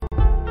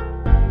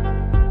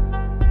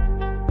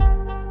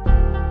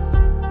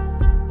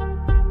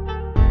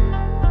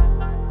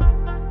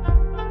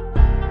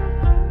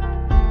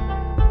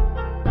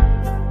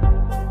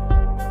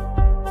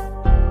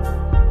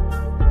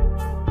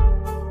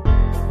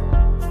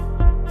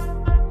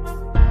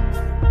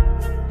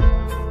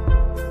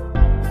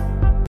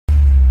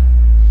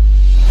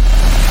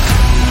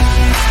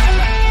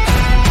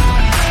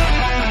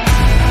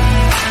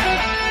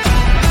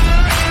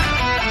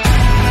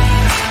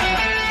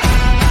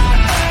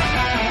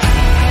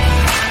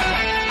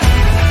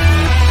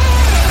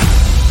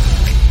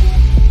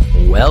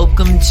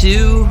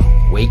to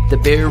Wake the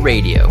Bear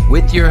Radio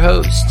with your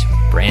host,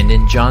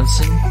 Brandon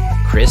Johnson,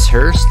 Chris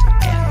Hurst,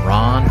 and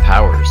Ron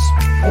Powers.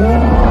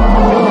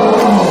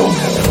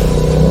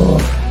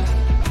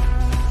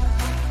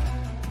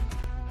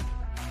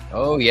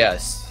 Oh,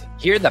 yes.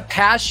 Hear the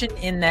passion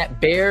in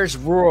that bear's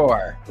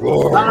roar.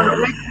 Roar.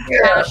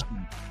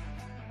 Passion.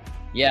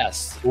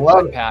 Yes.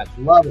 Love it.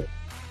 Passion. Love it.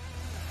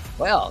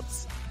 Well,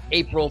 it's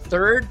April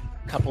 3rd,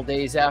 a couple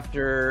days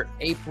after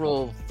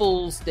April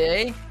Fool's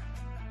Day.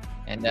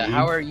 And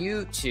how are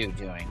you two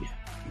doing?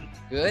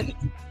 Good?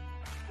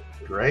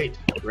 Great.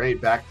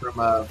 Back from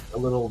a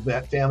little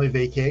family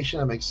vacation.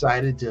 I'm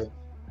excited to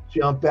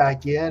jump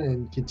back in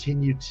and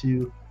continue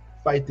to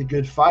fight the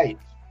good fight.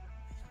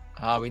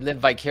 We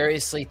lived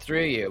vicariously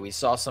through you. We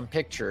saw some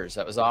pictures.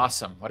 That was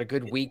awesome. What a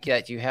good week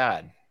that you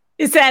had.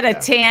 Is that a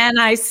tan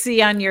I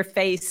see on your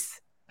face?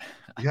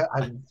 Yeah,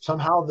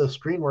 somehow the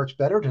screen works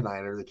better tonight,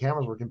 or the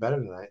camera's working better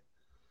tonight.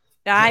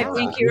 I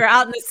think you were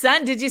out in the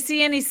sun. Did you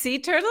see any sea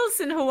turtles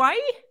in Hawaii?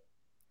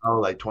 Oh,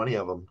 like 20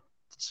 of them.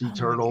 Sea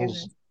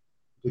turtles.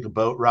 Took a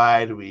boat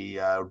ride. We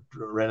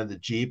rented the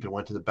Jeep and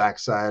went to the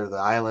backside of the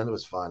island. It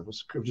was fun. It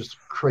was just a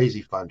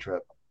crazy fun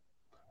trip.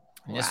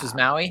 And this was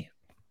Maui?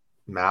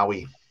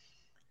 Maui.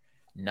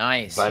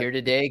 Nice. But here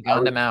today,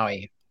 going to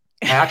Maui.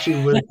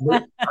 Actually, I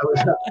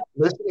was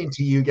listening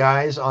to you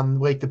guys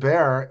on Wake the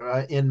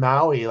Bear in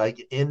Maui,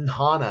 like in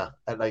Hana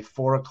at like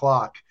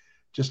 4:00.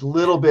 Just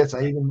little bits.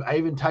 I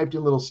even typed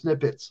in little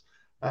snippets.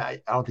 I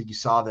don't think you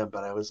saw them,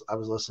 but I was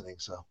listening.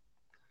 So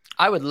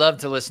I would love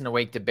to listen to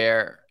Wake the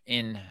Bear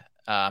in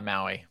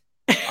Maui.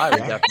 I would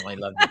definitely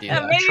love to do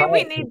that.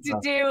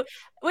 Maybe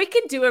we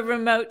could do a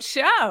remote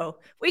show.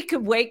 We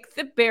could Wake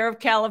the Bear of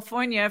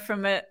California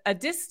from a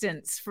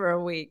distance for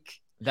a week.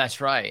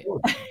 That's right.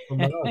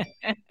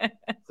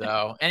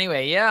 So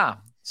anyway, yeah.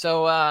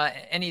 So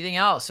anything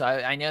else?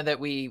 I know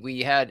that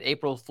we had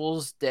April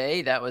Fool's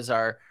Day. That was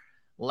our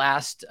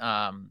last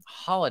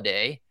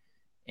holiday.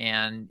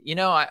 And,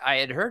 I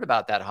had heard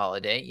about that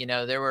holiday.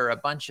 There were a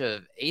bunch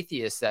of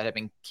atheists that have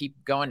been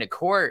keep going to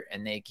court,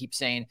 and they keep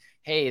saying,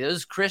 hey,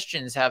 those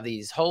Christians have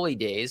these holy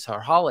days or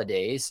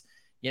holidays.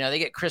 They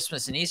get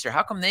Christmas and Easter.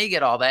 How come they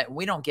get all that and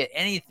we don't get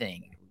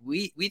anything?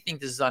 We think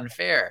this is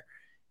unfair.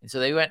 And so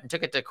they went and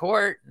took it to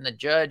court, and the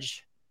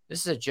judge,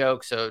 this is a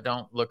joke, so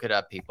don't look it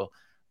up, people.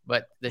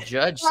 But the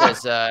judge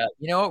says,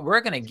 you know what,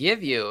 we're going to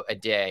give you a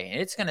day,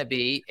 and it's going to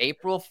be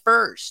April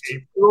 1st.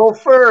 April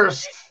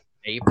 1st.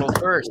 April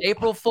 1st,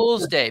 April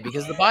Fool's Day,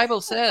 because the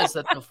Bible says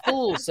that the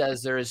fool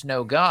says there is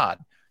no God.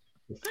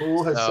 The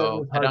fool has said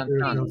there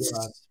is no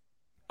God.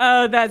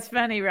 Oh, that's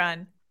funny,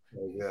 Ron.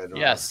 Oh, good,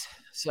 yes.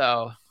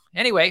 So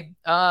anyway,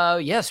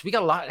 yes, we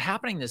got a lot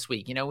happening this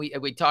week.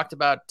 We talked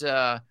about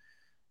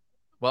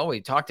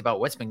we talked about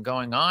what's been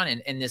going on.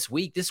 And this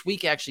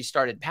week actually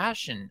started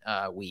Passion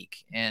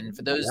Week. And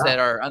for those that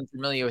are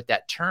unfamiliar with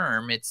that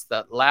term, it's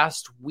the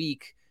last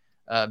week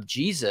of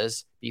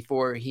Jesus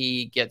before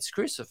he gets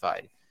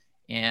crucified.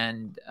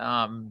 And,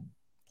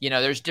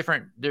 there's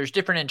different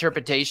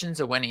interpretations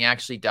of when he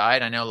actually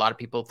died. I know a lot of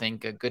people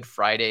think a Good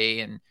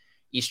Friday and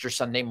Easter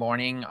Sunday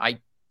morning.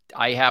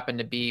 I happen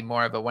to be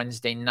more of a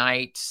Wednesday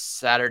night,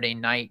 Saturday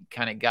night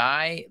kind of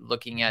guy,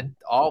 looking at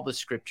all the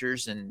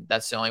scriptures, and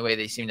that's the only way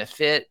they seem to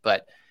fit.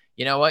 But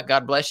you know what?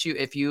 God bless you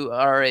if you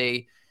are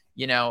a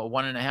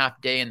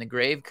 1.5 day in the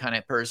grave kind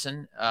of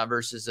person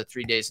versus a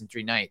 3 days and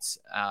 3 nights.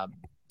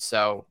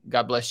 So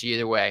God bless you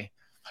either way.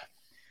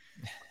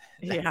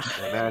 Yeah.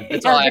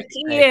 That's all I have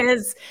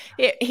to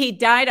say. He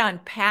died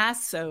on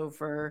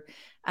Passover.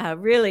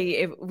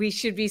 Really, we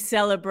should be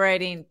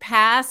celebrating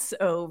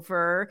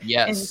Passover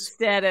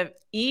instead of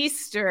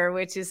Easter,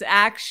 which is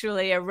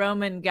actually a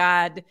Roman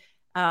god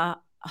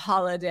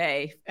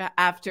holiday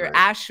after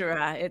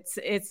Asherah.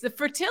 It's the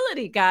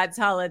fertility god's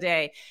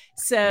holiday.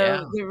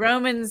 So the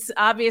Romans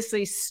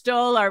obviously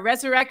stole our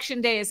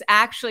Resurrection Day is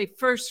actually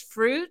first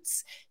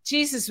fruits.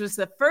 Jesus was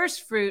the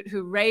first fruit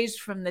who raised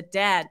from the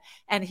dead,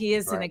 and he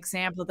is an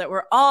example that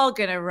we're all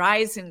going to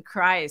rise in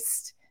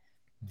Christ.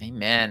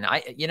 Amen.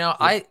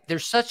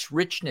 There's such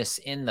richness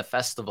in the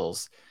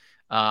festivals.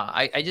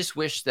 I just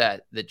wish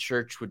that the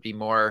church would be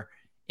more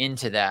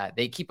into that.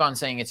 They keep on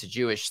saying it's a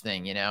Jewish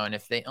thing, and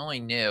if they only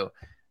knew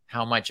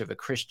how much of a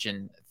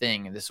Christian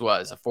thing this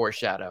was, a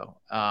foreshadow.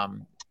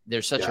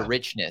 There's such a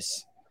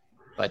richness,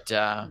 but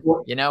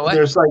you know what?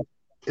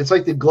 It's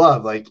like the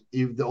glove,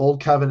 the old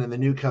covenant and the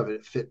new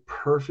covenant fit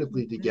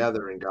perfectly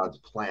together in God's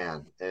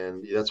plan.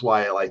 And that's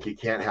why you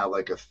can't have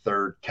a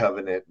third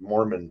covenant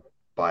Mormon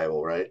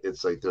Bible, right?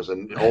 It's like there's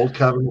an old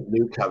covenant,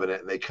 new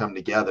covenant, and they come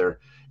together,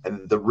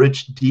 and the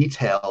rich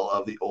detail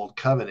of the old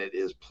covenant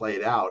is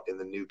played out in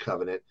the new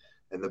covenant,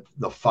 and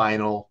the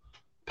final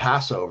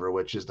Passover,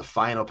 which is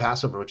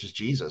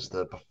Jesus,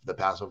 the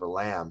Passover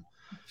lamb.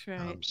 That's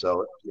right.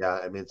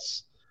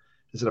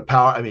 Is it a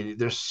power?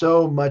 There's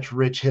so much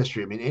rich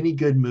history. Any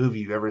good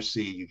movie you ever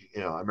see, I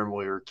remember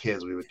when we were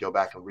kids, we would go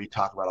back and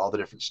re-talk about all the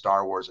different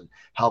Star Wars and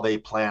how they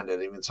planned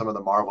it. Even some of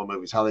the Marvel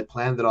movies, how they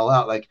planned it all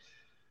out.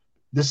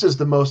 This is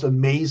the most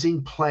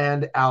amazing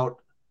planned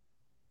out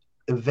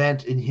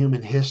event in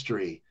human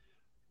history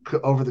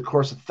over the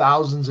course of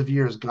thousands of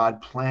years,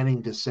 God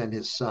planning to send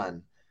his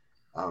son,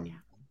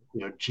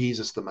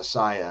 Jesus, the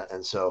Messiah.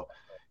 And so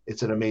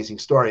it's an amazing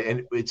story.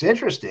 And it's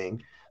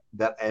interesting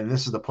that, and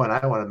this is the point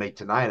I want to make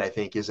tonight, I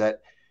think, is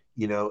that,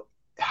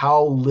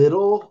 how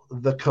little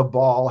the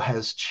cabal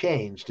has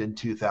changed in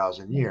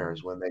 2,000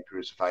 years when they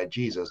crucified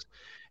Jesus.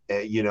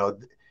 A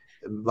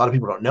lot of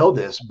people don't know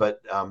this,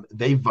 but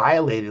they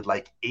violated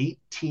like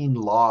 18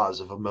 laws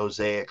of a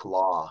Mosaic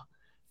law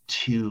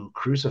to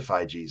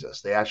crucify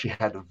Jesus. They actually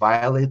had to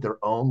violate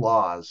their own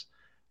laws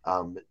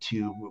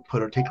to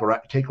take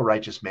a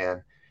righteous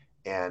man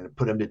and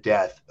put him to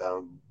death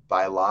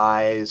by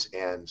lies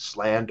and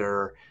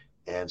slander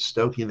and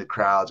stoking the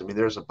crowds. I mean,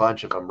 there's a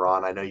bunch of them,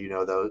 Ron. I know you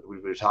know those. We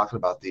were talking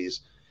about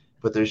these,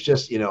 but there's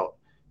just,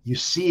 you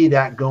see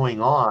that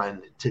going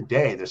on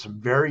today. There's some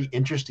very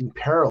interesting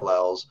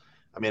parallels.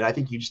 I mean, I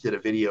think you just did a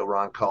video,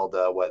 Ron, called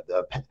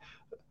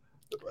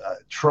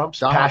Trump's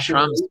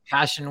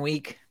Passion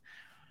Week.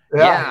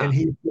 Yeah, and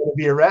he's going to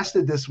be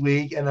arrested this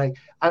week. And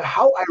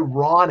how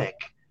ironic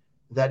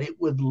that it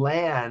would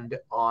land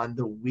on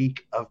the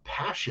week of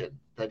Passion,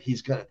 that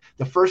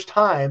the first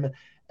time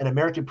an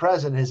American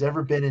president has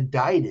ever been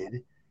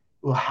indicted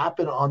will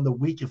happen on the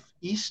week of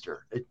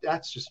Easter.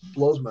 That just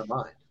blows my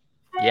mind.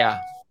 Yeah,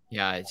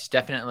 it's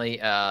definitely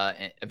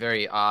a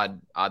very odd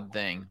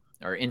thing,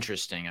 or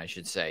interesting, I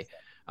should say.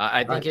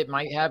 I think it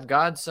might have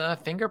God's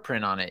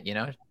fingerprint on it.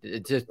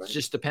 It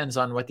just depends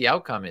on what the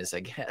outcome is,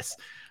 I guess.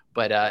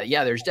 But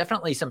there's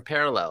definitely some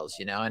parallels,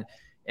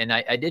 and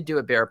I did do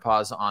a bear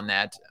pause on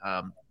that.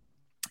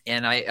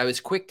 And I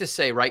was quick to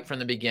say right from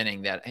the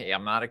beginning that, hey,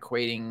 I'm not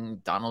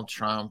equating Donald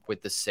Trump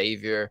with the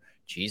Savior,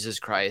 Jesus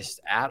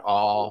Christ, at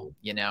all.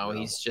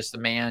 He's just a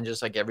man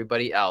just like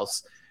everybody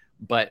else.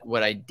 But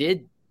what I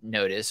did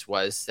notice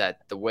was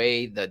that the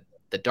way that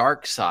the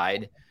dark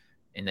side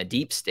in the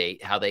deep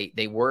state, how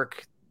they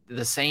work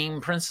the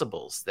same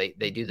principles, they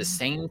do the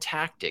same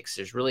tactics.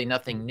 There's really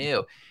nothing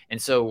new.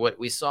 And so what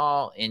we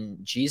saw in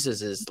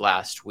Jesus's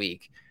last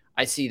week,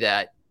 I see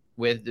that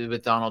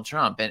with Donald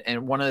Trump.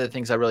 And one of the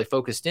things I really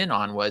focused in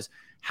on was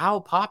how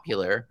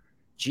popular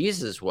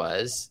Jesus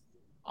was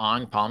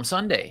on Palm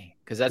Sunday,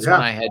 because that's when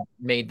I had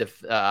made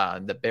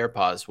the bear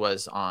pause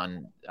was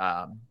on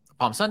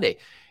Palm Sunday.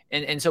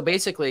 And so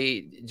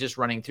basically, just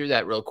running through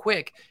that real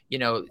quick,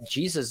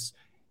 Jesus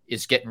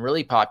is getting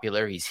really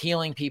popular. He's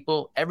healing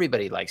people.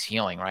 Everybody likes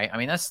healing, right? I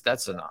mean,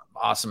 that's an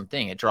awesome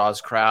thing. It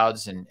draws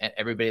crowds, and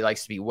everybody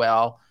likes to be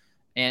well.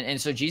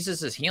 And so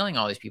Jesus is healing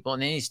all these people,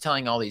 and then he's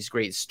telling all these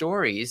great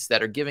stories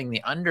that are giving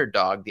the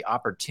underdog the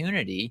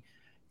opportunity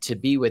to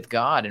be with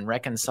God and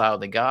reconcile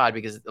to God,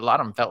 because a lot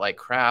of them felt like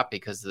crap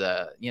because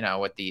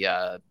what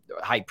the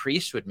high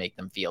priest would make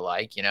them feel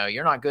like,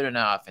 you're not good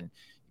enough, and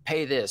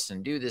pay this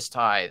and do this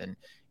tithe and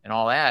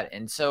all that.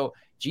 And so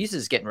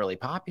Jesus is getting really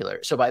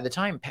popular. So by the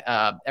time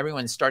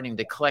everyone's starting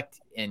to collect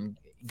and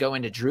go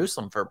into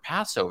Jerusalem for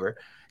Passover,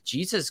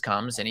 Jesus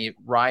comes and he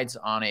rides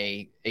on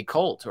a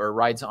colt, or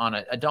rides on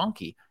a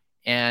donkey.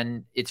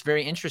 And it's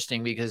very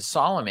interesting because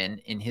Solomon,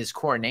 in his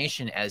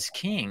coronation as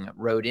king,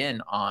 rode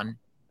in on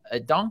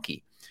a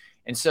donkey.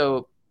 And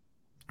so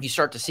you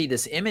start to see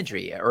this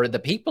imagery, or the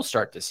people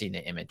start to see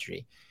the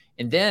imagery.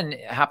 And then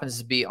it happens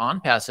to be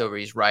on Passover,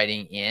 he's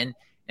riding in,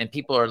 and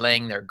people are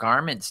laying their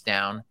garments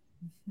down.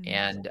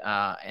 And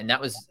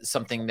that was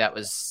something that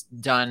was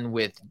done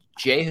with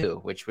Jehu,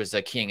 which was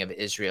a king of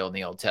Israel in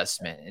the Old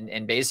Testament.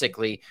 And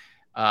basically,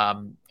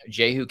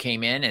 Jehu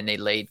came in and they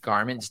laid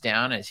garments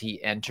down as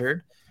he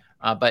entered.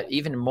 But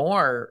even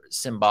more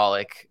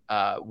symbolic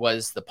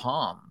was the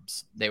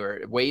palms. They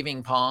were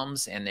waving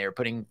palms, and they were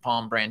putting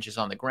palm branches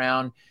on the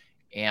ground.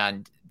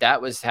 And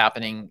that was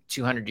happening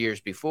 200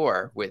 years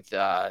before with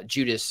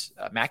Judas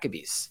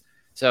Maccabees.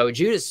 So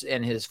Judas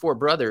and his four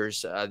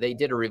brothers, they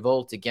did a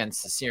revolt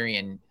against the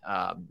Syrian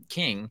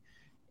king.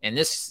 And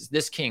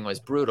this king was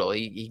brutal.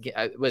 He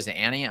was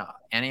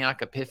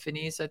Antioch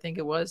Epiphanes, I think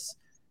it was.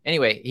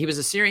 Anyway, he was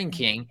a Syrian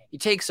king. He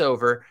takes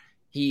over.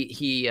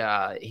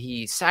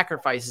 He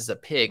sacrifices a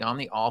pig on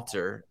the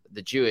altar,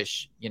 the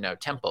Jewish,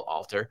 temple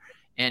altar,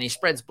 and he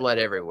spreads blood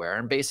everywhere.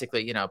 And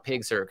basically,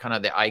 pigs are kind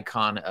of the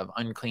icon of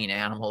unclean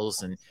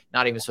animals, and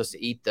not even supposed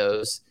to eat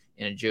those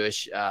in a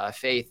Jewish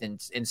faith.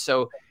 And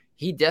so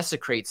he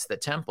desecrates the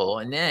temple,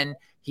 and then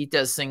he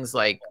does things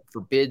like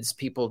forbids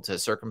people to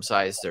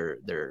circumcise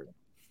their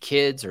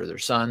kids or their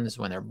sons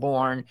when they're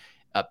born,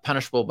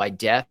 punishable by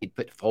death. He'd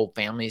put whole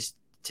families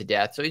to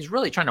death. So he's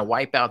really trying to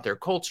wipe out their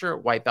culture,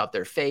 wipe out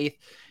their faith.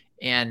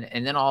 And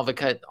then all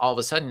of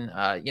a sudden,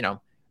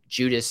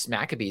 Judas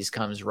Maccabees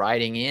comes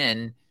riding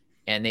in,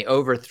 and they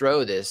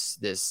overthrow this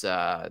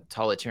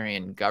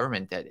totalitarian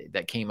government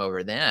that came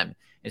over them.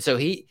 And so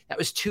that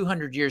was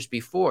 200 years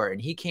before,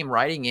 and he came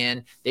riding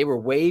in. They were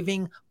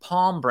waving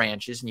palm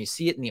branches, and you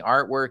see it in the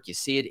artwork. You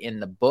see it in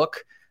the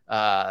book,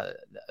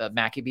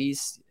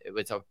 Maccabees.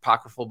 It's an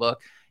apocryphal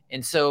book.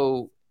 And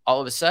so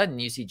all of a sudden,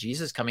 you see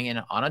Jesus coming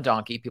in on a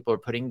donkey. People are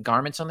putting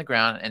garments on the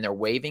ground, and they're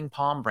waving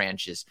palm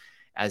branches.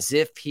 as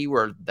if he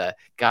were the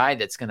guy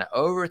that's going to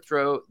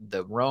overthrow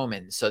the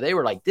Romans. So they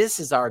were like, this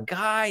is our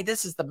guy.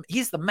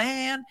 He's the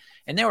man.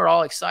 And they were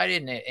all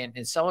excited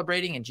and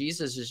celebrating. And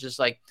Jesus is just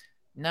like,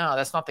 no,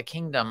 that's not the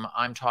kingdom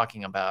I'm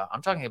talking about.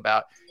 I'm talking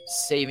about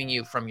saving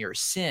you from your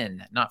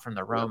sin, not from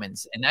the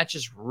Romans. And that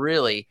just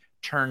really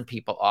turned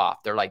people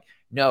off. They're like,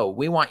 no,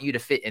 we want you to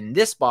fit in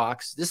this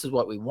box. This is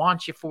what we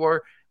want you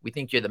for. We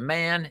think you're the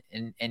man.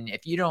 And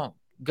if you don't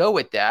go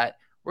with that,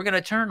 we're going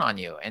to turn on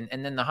you.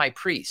 And then the high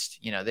priest,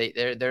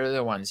 they're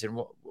the ones, and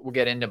we'll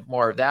get into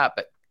more of that.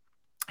 But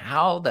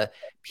how the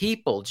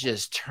people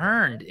just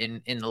turned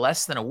in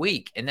less than a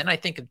week. And then I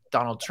think of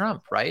Donald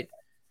Trump, right?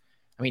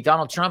 I mean,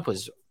 Donald Trump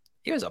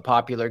he was a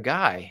popular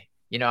guy.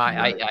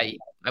 I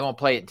won't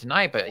play it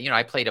tonight, but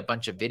I played a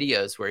bunch of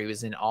videos where he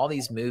was in all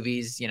these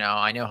movies.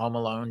 I know Home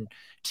Alone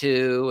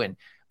 2,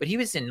 but he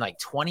was in like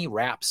 20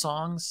 rap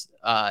songs,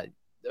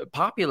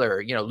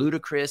 popular,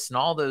 Ludacris and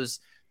all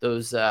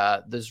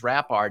those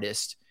rap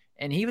artists.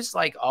 And he was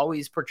like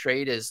always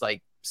portrayed as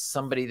like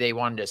somebody they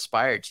wanted to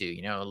aspire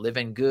to,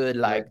 living good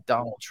like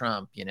Donald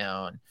Trump,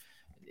 and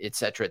et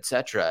cetera, et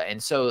cetera.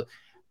 And so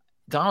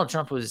Donald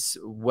Trump was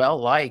well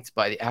liked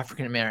by the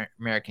African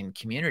American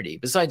community,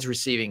 besides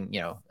receiving,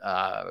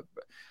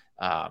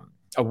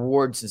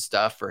 awards and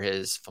stuff for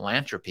his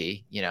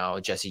philanthropy,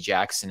 Jesse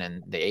Jackson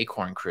and the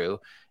Acorn Crew.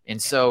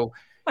 And so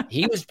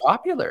he was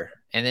popular.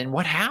 And then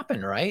what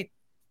happened, right?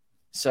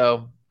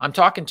 So I'm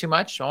talking too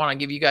much. I want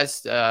to give you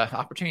guys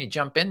opportunity to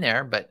jump in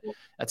there, but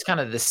that's kind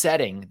of the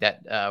setting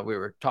that we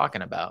were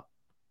talking about.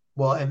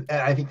 Well, and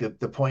I think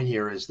the point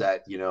here is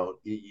that,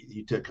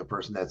 you took a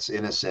person that's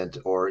innocent,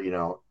 or,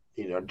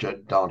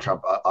 Donald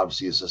Trump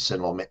obviously is a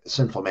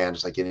sinful man,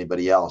 just like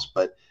anybody else,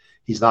 but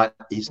he's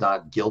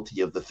not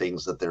guilty of the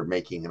things that they're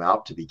making him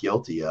out to be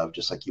guilty of,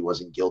 just like he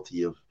wasn't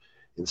guilty of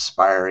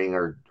inspiring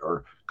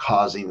or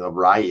causing a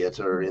riot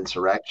or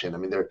insurrection. I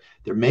mean,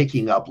 they're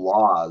making up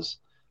laws.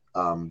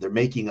 They're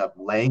making up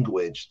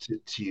language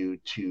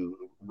to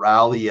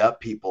rally up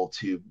people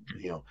to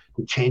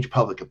change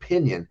public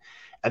opinion.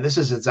 And this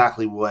is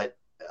exactly what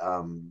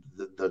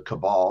the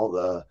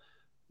cabal,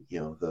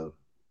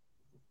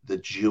 the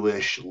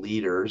Jewish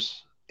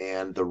leaders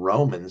and the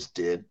Romans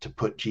did to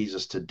put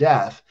Jesus to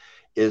death.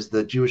 Is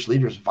the Jewish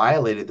leaders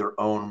violated their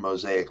own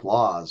Mosaic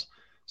laws.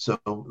 So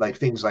like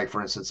things like,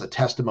 for instance, a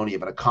testimony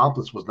of an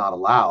accomplice was not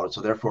allowed.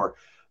 So therefore,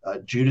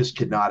 Judas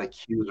could not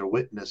accuse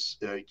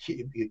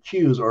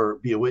or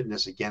be a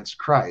witness against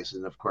Christ.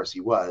 And of course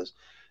he was.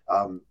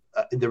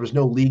 There was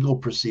no legal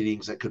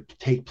proceedings that could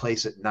take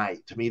place at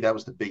night. To me, that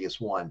was the biggest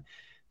one.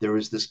 There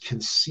was this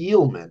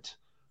concealment.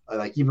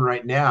 Like even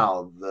right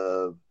now,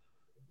 the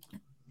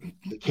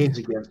case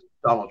against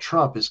Donald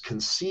Trump is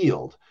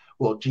concealed.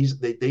 Well, Jesus,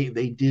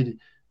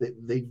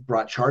 they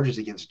brought charges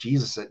against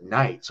Jesus at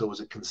night. So it was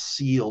a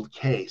concealed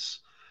case.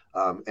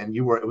 And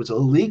it was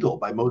illegal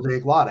by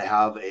Mosaic law to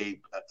have a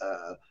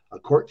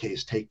court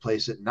case take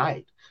place at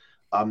night.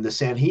 The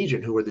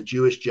Sanhedrin, who were the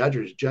Jewish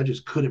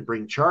judges couldn't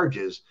bring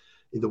charges.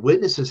 The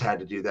witnesses had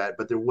to do that,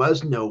 but there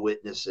was no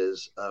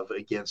witnesses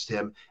against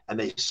him, and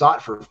they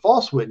sought for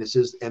false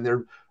witnesses, and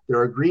their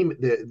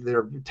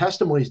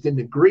testimonies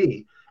didn't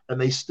agree, and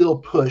they still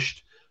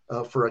pushed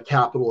for a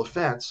capital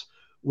offense,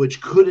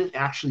 which couldn't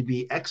actually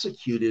be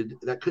executed.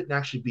 That couldn't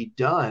actually be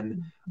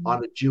done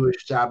on a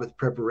Jewish Sabbath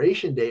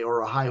preparation day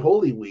or a high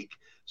holy week.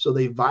 So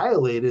they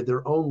violated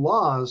their own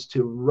laws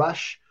to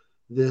rush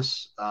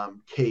this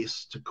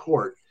case to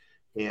court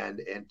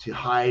and to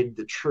hide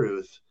the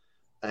truth.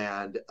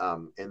 And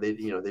they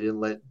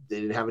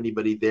didn't have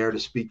anybody there to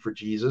speak for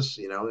Jesus,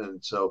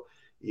 and so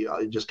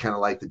just kind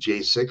of like the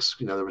J6,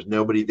 there was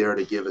nobody there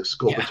to give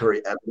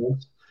exculpatory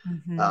evidence.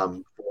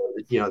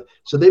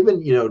 So they've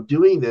been,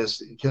 doing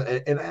this,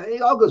 and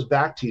it all goes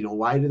back to,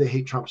 why do they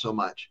hate Trump so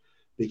much?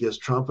 Because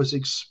Trump was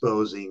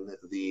exposing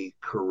the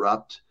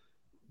corrupt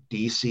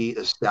DC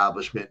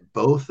establishment,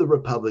 both the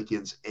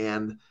Republicans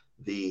and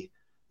the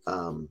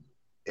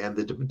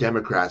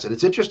Democrats. And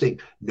it's interesting,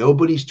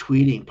 nobody's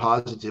tweeting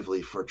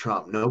positively for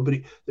Trump.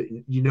 Nobody.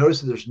 You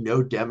notice that there's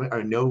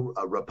no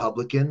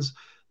Republicans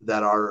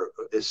that are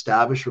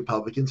established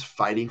Republicans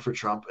fighting for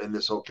Trump in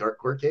this whole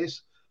court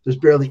case. There's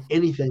barely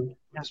anything.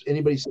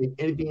 Anybody saying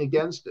anything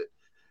against it.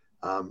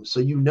 So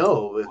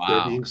if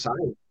they're being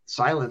silent,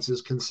 silence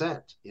is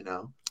consent,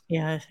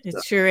 Yeah, it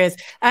sure is.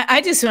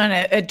 I just want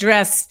to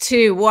address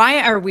too,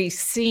 why are we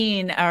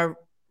seeing a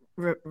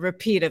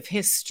repeat of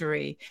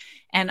history?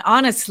 And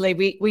honestly,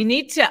 we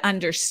need to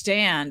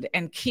understand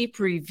and keep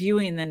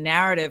reviewing the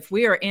narrative.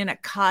 We are in a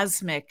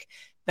cosmic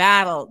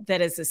battle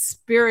that is a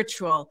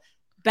spiritual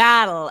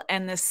battle,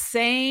 and the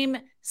same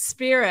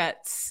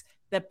spirits,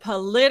 the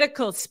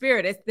political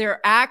spirit, they're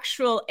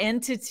actual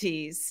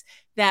entities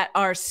that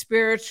are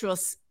spiritual,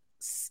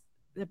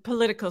 the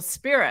political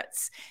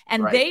spirits.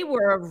 And they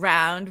were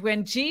around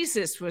when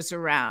Jesus was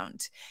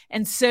around.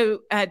 And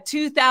so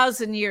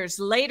 2,000 years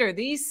later,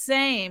 these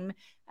same,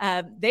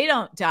 they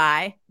don't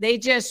die. They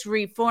just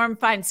reform,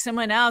 find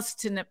someone else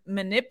to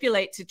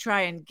manipulate to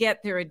try and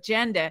get their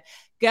agenda.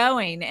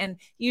 going. And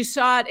you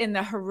saw it in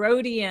the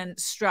Herodian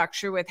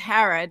structure with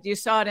Herod. You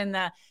saw it in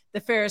the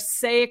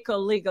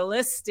Pharisaical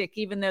legalistic,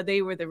 even though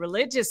they were the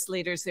religious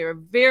leaders, they were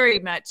very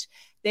much,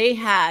 they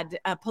had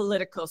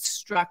political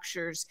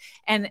structures.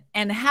 And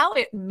how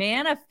it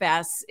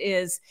manifests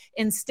is,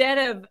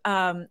 instead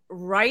of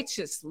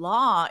righteous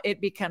law, it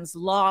becomes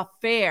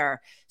lawfare.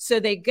 So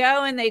they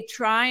go and they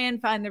try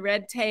and find the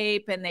red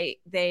tape, and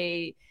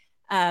they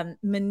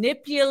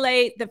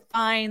manipulate the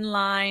fine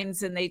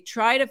lines, and they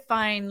try to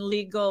find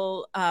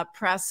legal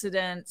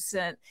precedents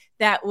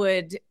that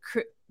would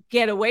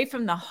get away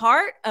from the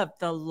heart of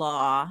the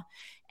law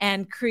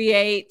and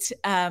create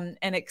an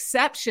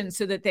exception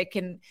so that they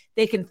can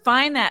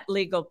find that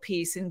legal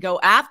piece and go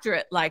after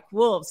it like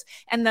wolves.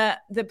 And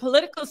the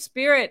political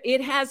spirit,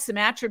 it has some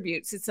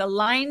attributes. It's a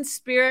lying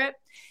spirit.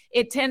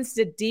 It tends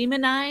to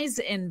demonize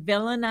and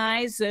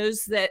villainize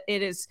those that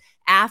it is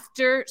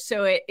after.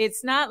 So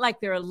it's not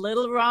like they're a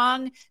little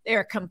wrong.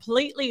 They're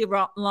completely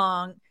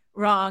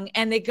wrong,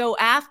 and they go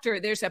after.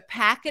 There's a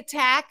pack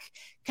attack,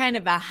 kind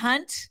of a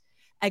hunt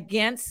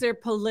against their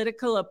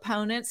political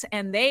opponents,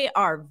 and they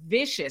are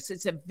vicious.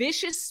 It's a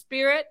vicious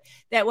spirit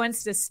that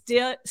wants to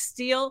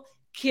steal,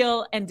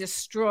 kill, and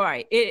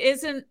destroy. It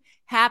isn't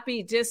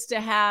happy just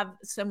to have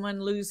someone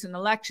lose an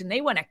election.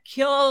 They want to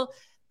kill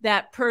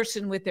that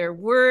person with their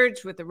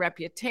words, with their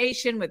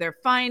reputation, with their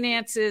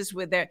finances,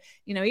 with their,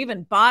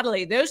 even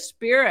bodily. Those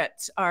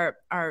spirits are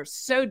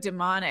so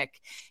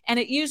demonic. And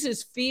it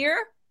uses fear.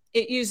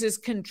 It uses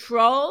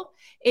control.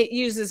 It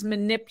uses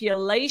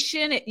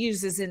manipulation. It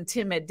uses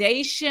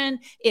intimidation.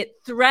 It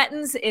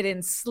threatens. It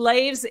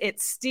enslaves. It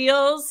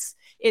steals.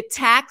 It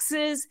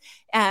taxes.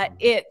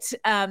 It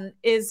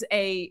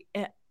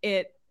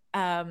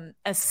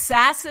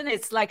assassin.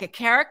 It's like a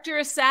character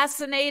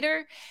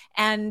assassinator,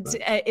 and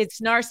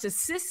it's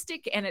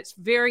narcissistic, and it's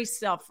very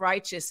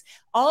self-righteous.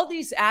 All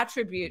these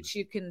attributes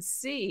you can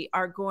see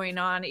are going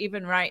on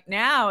even right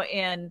now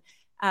in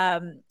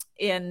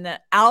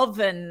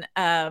Alvin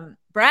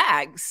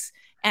Bragg's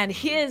and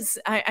his.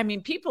 I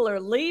mean, people are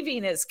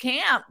leaving his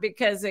camp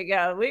because they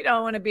go, we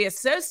don't want to be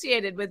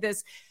associated with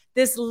this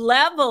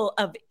level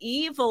of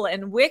evil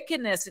and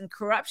wickedness and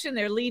corruption.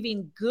 They're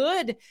leaving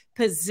good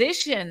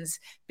positions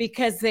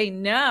because they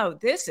know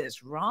this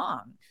is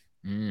wrong.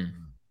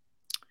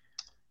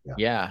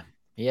 Yeah.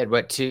 He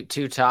had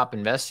two top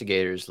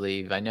investigators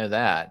leave. I know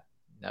that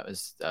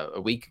was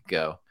a week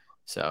ago.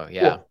 So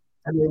yeah.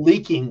 And they're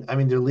leaking. I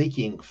mean, they're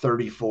leaking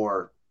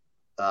 34.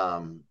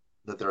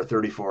 That there are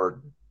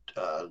 34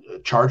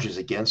 charges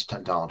against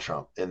Donald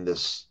Trump in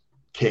this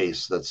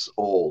case that's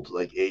old,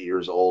 like 8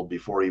 years old,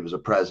 before he was a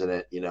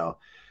president.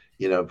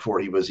 Before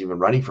he was even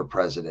running for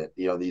president.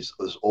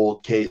 This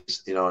old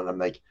case. And I'm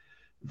like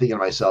thinking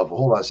to myself, well,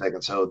 hold on a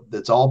second. So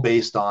it's all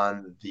based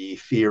on the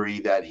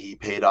theory that he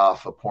paid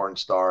off a porn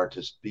star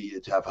to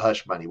have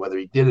hush money, whether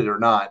he did it or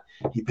not.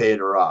 He paid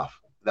her off.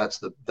 That's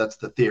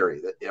the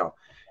theory that.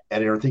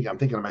 And I'm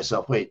thinking to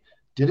myself, wait,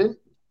 didn't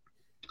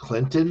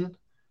Clinton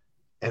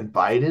and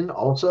Biden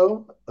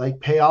also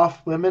pay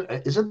off women?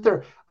 Isn't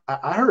there?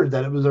 I heard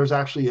that there's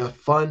actually a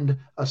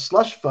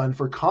slush fund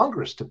for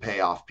Congress to pay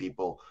off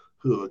people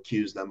who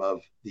accuse them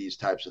of these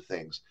types of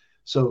things.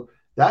 So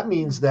that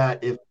means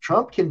that if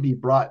Trump can be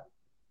brought,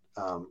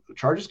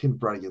 charges can be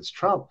brought against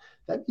Trump,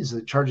 that means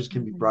that charges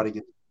can be brought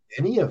against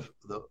any of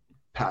the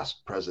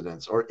past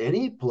presidents or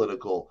any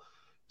political.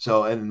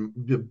 So, and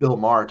Bill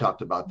Maher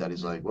talked about that.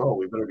 He's like, whoa,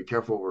 we better be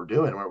careful what we're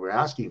doing, what we're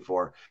asking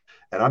for.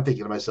 And I'm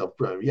thinking to myself,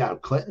 yeah,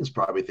 Clinton's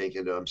probably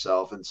thinking to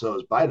himself, and so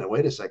is Biden.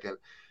 Wait a second,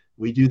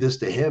 we do this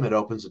to him, it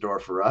opens the door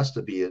for us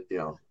to be,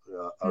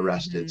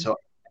 arrested. So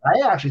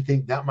I actually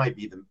think that might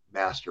be the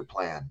master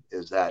plan,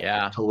 is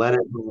that to let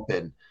it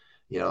open.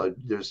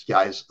 There's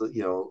guys,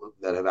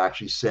 that have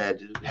actually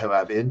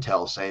have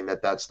intel saying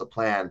that that's the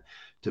plan,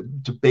 to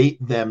bait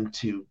them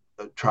to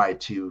try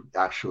to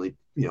actually,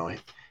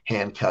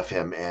 handcuff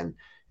him and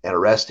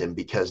arrest him,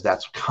 because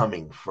that's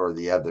coming for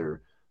the other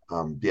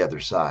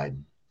side.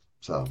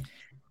 So,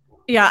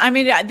 yeah, I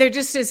mean, there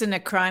just isn't a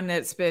crime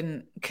that's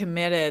been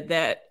committed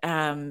that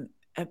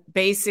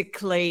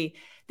basically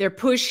they're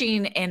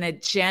pushing an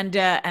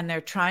agenda and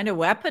they're trying to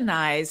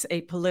weaponize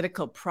a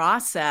political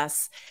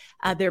process.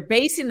 They're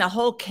basing the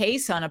whole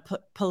case on a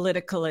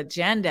political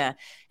agenda,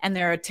 and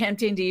they're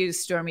attempting to use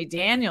Stormy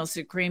Daniels'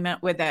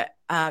 agreement with a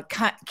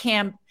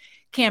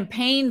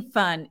campaign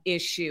fund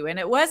issue. And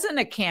it wasn't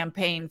a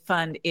campaign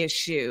fund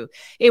issue.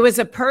 It was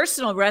a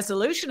personal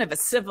resolution of a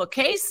civil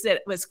case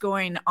that was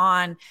going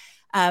on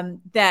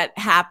that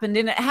happened.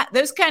 And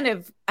those kind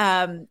of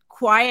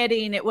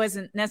quieting, it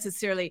wasn't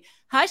necessarily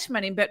hush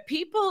money, but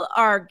people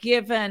are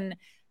given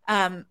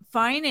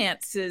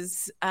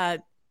finances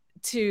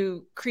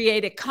to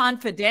create a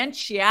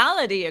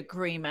confidentiality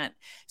agreement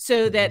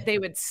so that they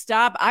would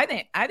stop. I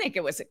think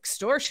it was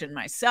extortion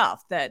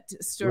myself, that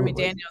Stormy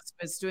Daniels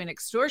was doing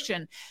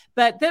extortion,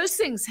 but those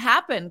things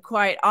happen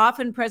quite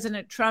often.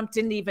 President Trump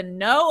didn't even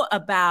know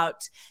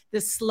about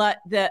the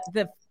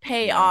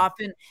pay off.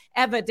 And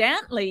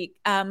evidently,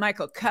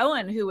 Michael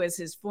Cohen, who was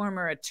his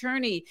former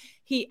attorney,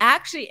 he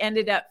actually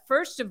ended up,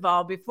 first of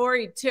all, before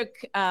he took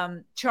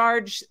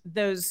charge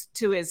those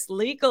to his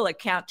legal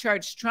account,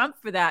 charged Trump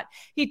for that,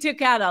 he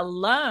took out a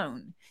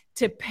loan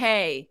to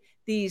pay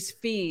these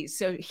fees.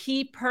 So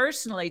he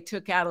personally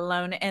took out a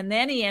loan, and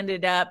then he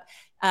ended up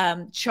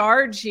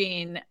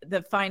charging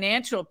the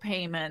financial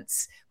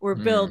payments were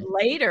billed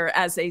later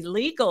as a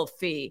legal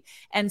fee.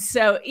 And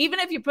so even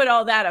if you put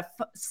all that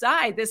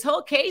aside, this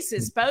whole case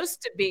is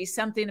supposed to be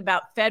something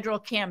about federal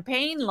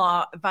campaign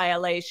law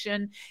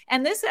violation.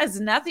 And this has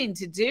nothing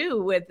to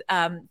do with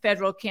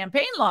federal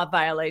campaign law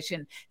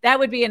violation. That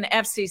would be an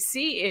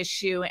FCC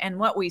issue. And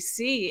what we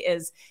see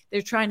is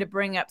they're trying to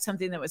bring up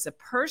something that was a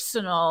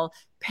personal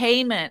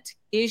payment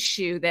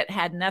issue that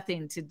had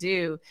nothing to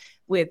do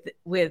with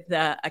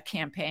a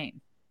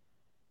campaign.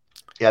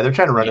 Yeah, they're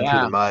trying to run it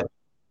through the mud.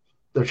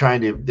 They're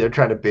trying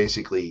to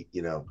basically,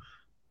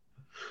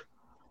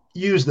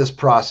 use this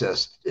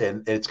process,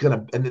 and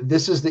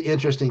this is the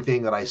interesting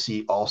thing that I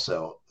see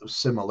also,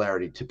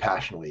 similarity to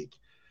Passion Week,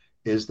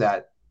 is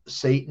that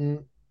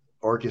Satan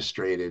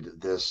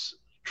orchestrated this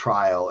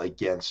trial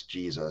against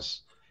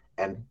Jesus,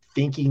 and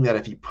thinking that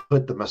if he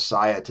put the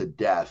Messiah to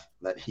death,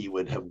 that he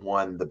would have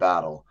won the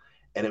battle.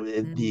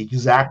 And the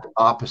exact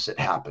opposite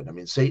happened. I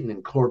mean, Satan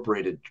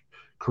incorporated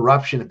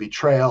corruption and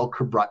betrayal,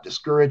 brought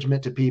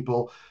discouragement to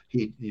people.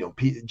 He,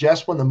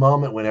 just when the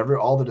moment whenever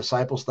all the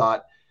disciples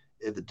thought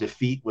the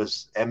defeat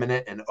was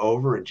imminent and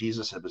over and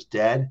Jesus was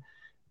dead,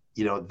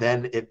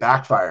 then it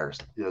backfires.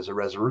 There's a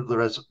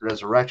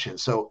resurrection.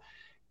 So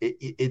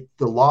the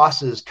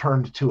losses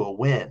turned to a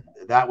win.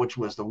 That which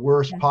was the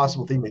worst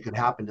possible thing that could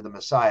happen to the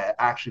Messiah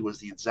actually was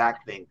the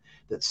exact thing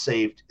that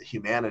saved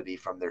humanity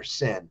from their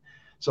sin.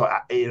 So,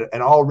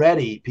 and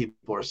already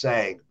people are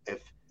saying,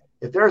 if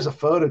there's a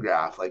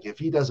photograph, like if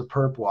he does a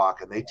perp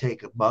walk and they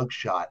take a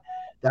mugshot,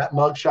 that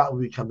mugshot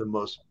will become the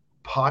most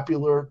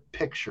popular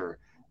picture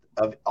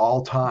of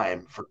all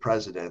time for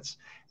presidents.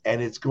 And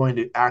it's going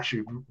to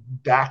actually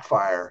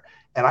backfire.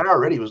 And I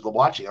already was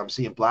watching, I'm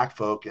seeing black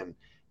folk and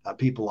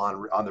people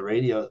on the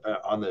radio,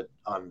 on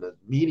the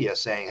media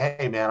saying,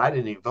 hey man, I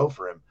didn't even vote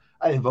for him.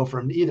 I didn't vote for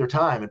him either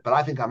time, but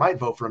I think I might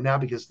vote for him now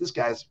because this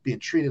guy's being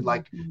treated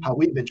like how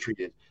we've been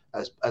treated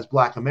as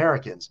Black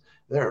Americans.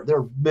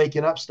 They're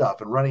making up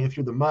stuff and running it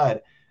through the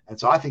mud, and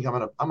so I think I'm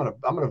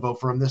gonna vote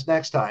for him this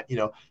next time.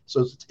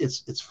 So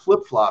it's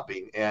flip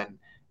flopping, and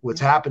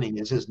what's happening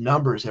is his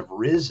numbers have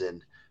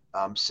risen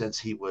since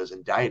he was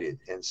indicted,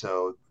 and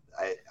so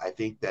I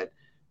think that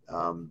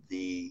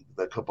the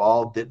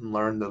cabal didn't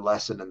learn the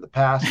lesson in the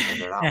past,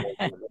 and they're not learning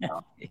it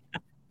now.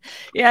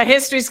 Yeah,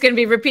 history's going to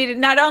be repeated.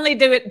 Not only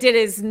did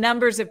his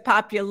numbers of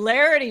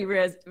popularity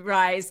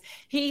rise,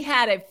 he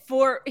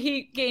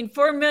gained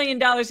 $4 million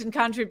in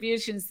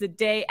contributions the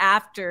day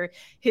after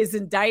his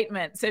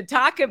indictment. So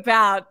talk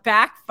about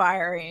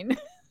backfiring.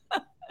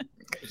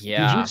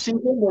 Yeah. Did you see him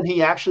when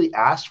he actually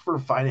asked for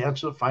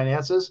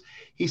finances?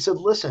 He said,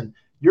 "Listen,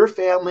 your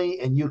family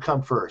and you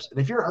come first. And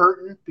if you're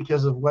hurting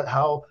because of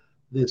how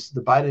the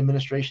Biden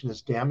administration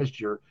has damaged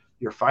your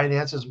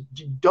finances,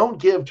 don't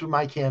give to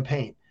my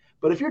campaign.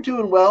 But if you're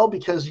doing well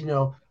because,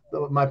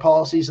 my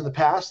policies in the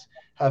past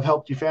have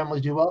helped your family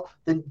do well,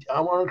 then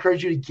I want to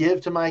encourage you to give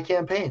to my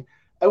campaign."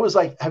 I was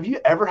like, have you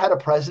ever had a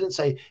president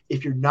say,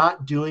 if you're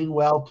not doing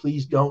well,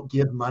 please don't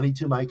give money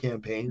to my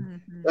campaign?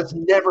 Mm-hmm. That's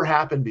never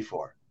happened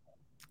before.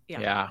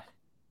 Yeah.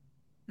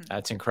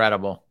 That's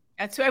incredible.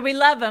 That's why we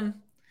love him.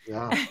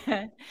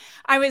 Yeah.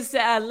 I was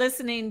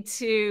listening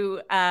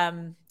to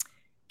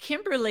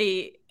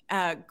Kimberly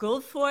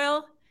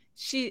Guilfoyle.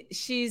 She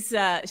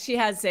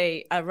has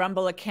a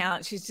Rumble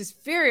account. She's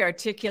just very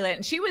articulate,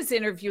 and she was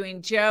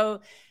interviewing Joe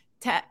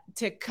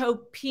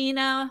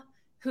Tacopina,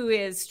 who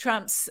is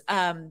Trump's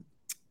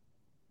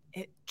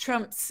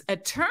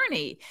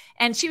attorney,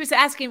 and she was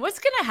asking what's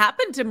going to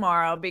happen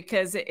tomorrow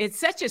because it's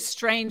such a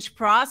strange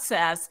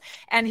process.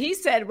 And he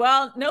said,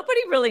 well,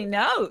 nobody really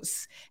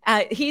knows.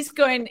 He's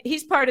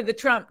part of the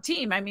Trump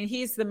team. I mean,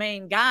 he's the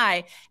main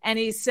guy. And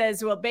he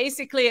says, well,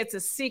 basically it's a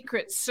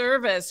Secret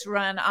Service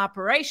run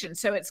operation.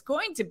 So it's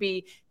going to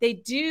be, they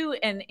do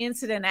an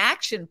incident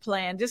action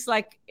plan, just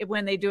like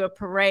when they do a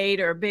parade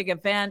or a big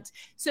event.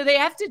 So they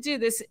have to do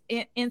this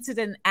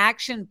incident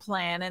action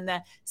plan, and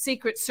the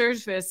Secret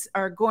Service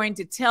are going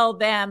to tell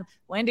them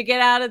when to get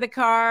out of the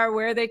car,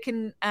 where they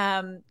can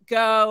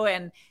go,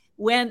 and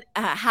when,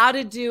 how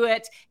to do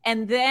it.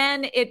 And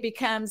then it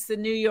becomes the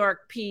New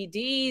York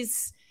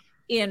PD's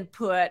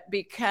input,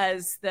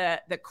 because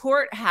the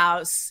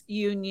courthouse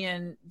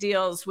union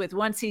deals with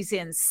once he's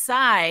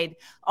inside,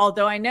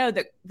 although I know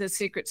that the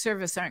Secret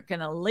Service aren't going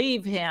to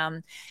leave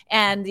him.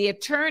 And the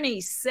attorney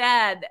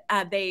said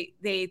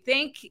they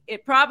think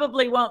it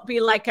probably won't be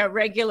like a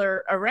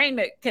regular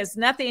arraignment because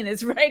nothing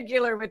is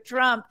regular with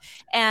Trump.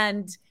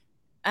 And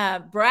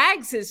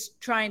Braggs is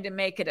trying to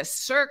make it a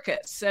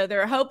circus. So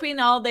they're hoping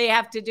all they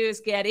have to do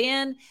is get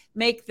in,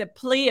 make the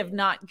plea of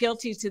not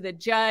guilty to the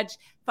judge,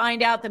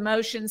 find out the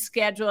motion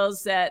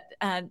schedules that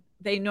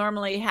they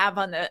normally have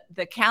on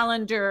the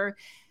calendar.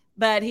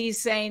 but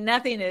he's saying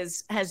nothing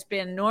has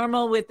been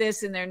normal with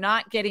this, and they're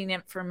not getting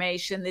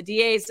information. The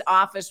DA's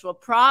office will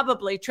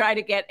probably try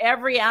to get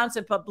every ounce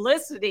of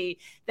publicity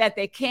that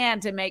they can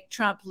to make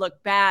Trump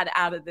look bad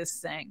out of this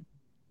thing.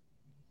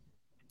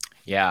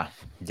 Yeah,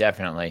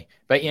 definitely.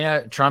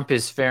 But, Trump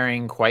is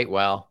faring quite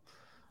well.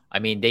 I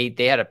mean,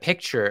 they had a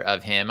picture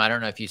of him. I don't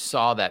know if you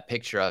saw that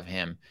picture of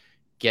him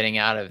getting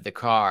out of the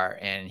car,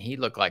 and he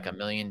looked like $1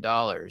 million.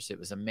 It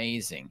was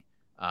amazing.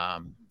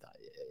 I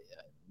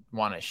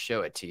want to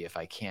show it to you if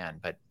I can,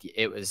 but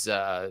it was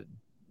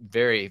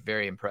very,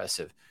 very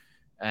impressive.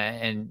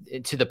 And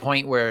to the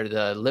point where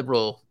the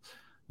liberal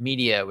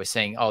media was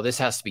saying, oh, this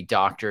has to be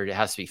doctored. It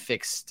has to be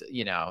fixed.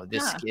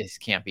 This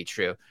can't be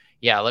true.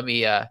 Yeah, let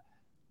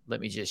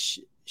me just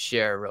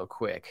share real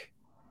quick.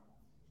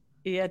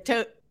 Yeah,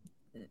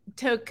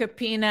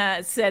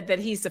 Tocopina said that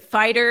he's a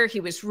fighter. He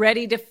was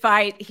ready to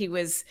fight. He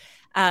was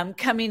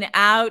coming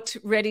out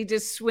ready to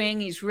swing.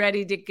 He's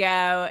ready to go.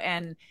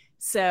 And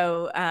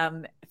so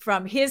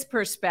from his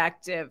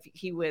perspective,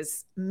 he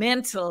was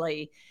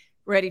mentally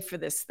ready for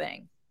this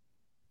thing.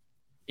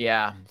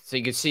 Yeah. So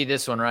you could see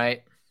this one,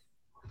 right?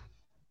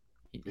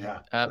 Yeah,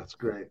 that's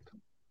great.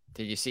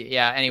 Did you see?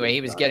 Yeah. Anyway,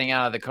 he was getting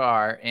out of the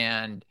car,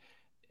 and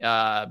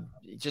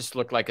it just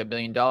looked like $1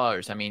 billion.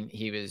 I mean,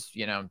 he was,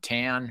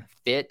 tan,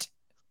 fit,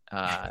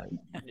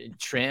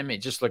 trim. It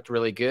just looked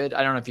really good.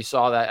 I don't know if you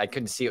saw that. I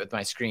couldn't see it with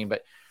my screen,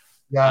 but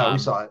yeah, we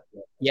saw it.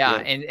 Yeah.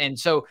 And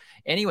so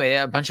anyway,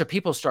 a bunch of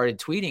people started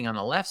tweeting on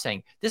the left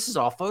saying, this is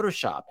all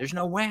Photoshop. There's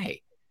no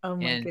way. Oh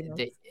my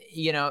goodness.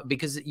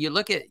 Because you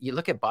look at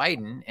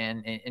Biden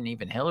and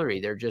even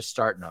Hillary, they're just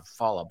starting to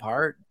fall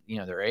apart.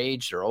 Their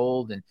age, they're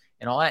old and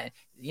all that.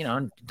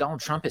 Donald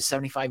Trump is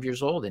 75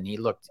 years old, and he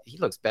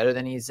looks better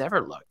than he's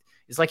ever looked.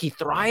 It's like he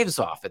thrives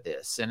off of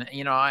this. And,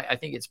 I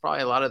think it's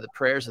probably a lot of the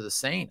prayers of the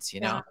saints,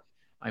 Yeah.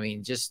 I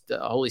mean, just the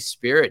Holy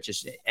Spirit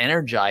just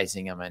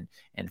energizing him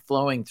and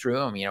flowing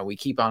through him. We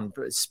keep on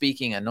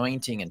speaking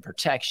anointing and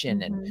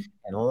protection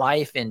and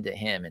life into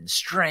him and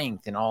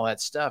strength and all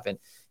that stuff. And,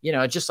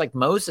 just like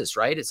Moses,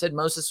 right? It said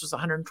Moses was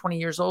 120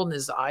 years old and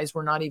his eyes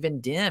were not even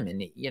dim.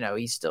 And,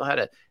 he still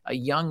had a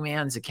young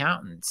man's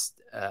accountants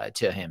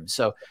to him.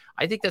 So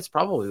I think that's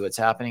probably what's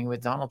happening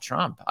with Donald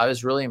Trump. I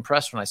was really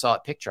impressed when I saw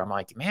that picture. I'm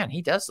like, man,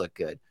 he does look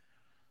good.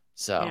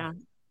 So yeah.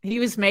 He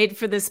was made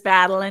for this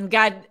battle, and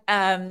God,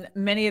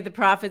 many of the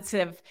prophets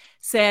have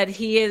said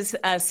he is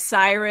a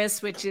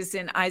Cyrus, which is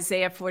in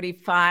Isaiah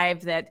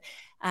 45, that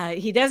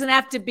he doesn't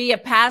have to be a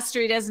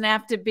pastor. He doesn't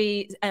have to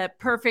be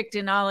perfect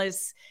in all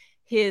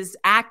his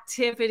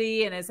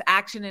activity and his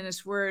action and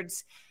his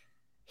words.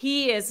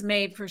 He is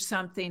made for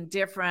something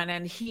different,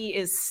 and he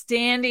is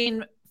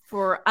standing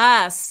for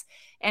us.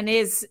 And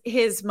his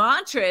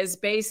mantra is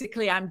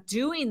basically, I'm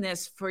doing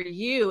this for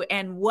you,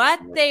 and what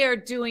they are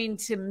doing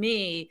to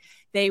me,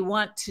 they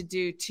want to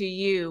do to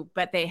you,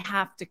 but they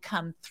have to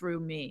come through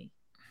me.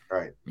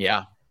 Right.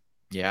 Yeah.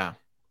 Yeah.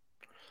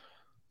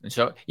 And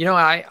so,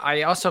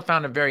 I also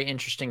found a very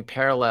interesting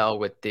parallel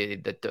with the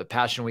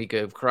Passion Week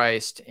of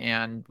Christ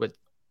and what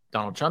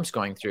Donald Trump's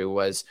going through,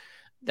 was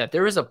that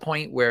there was a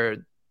point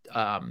where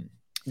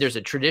there's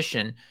a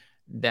tradition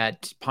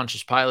that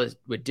Pontius Pilate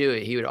would do.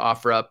 He would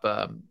offer up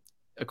a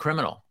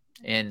criminal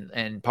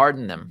and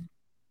pardon them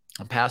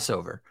on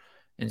Passover.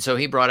 And so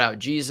he brought out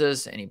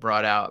Jesus and he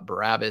brought out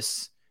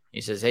Barabbas. He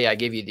says, hey, I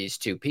give you these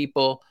two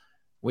people.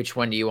 Which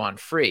one do you want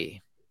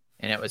free?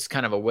 And it was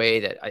kind of a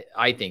way that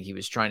I think he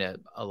was trying to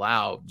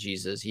allow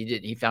Jesus.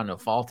 He found no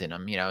fault in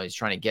him. He's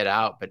trying to get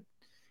out.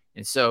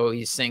 And so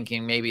he's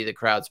thinking maybe the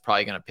crowd's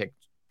probably going to pick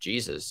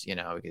Jesus,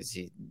 because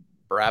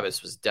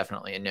Barabbas was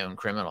definitely a known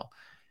criminal.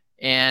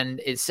 And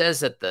it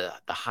says that the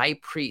high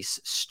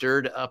priest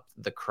stirred up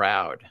the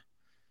crowd.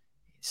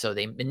 So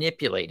they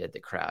manipulated the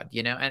crowd,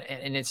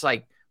 and it's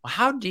like, well,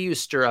 how do you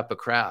stir up a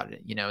crowd?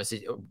 Is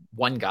it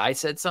one guy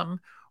said something,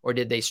 or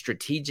did they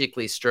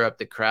strategically stir up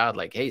the crowd?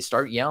 Like, hey,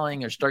 start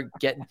yelling or start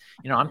getting,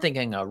 I'm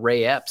thinking a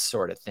Ray Epps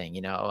sort of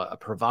thing, a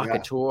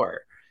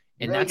provocateur.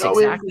 Yeah. And that's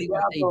exactly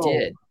what they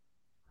did.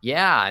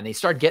 Yeah. And they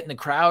start getting the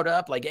crowd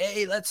up like,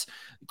 hey, let's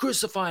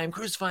crucify him.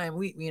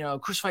 We,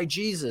 crucify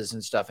Jesus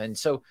and stuff. And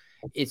so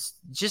it's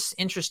just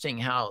interesting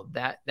how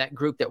that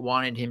group that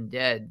wanted him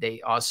dead,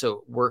 they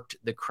also worked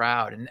the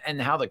crowd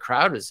and how the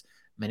crowd was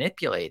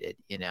manipulated,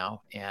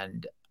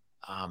 and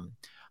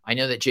I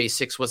know that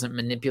J6 wasn't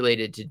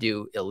manipulated to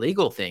do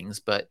illegal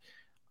things, but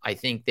I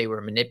think they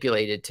were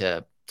manipulated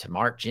to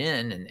march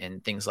in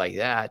and things like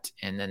that.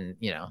 And then,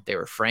 they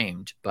were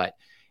framed, but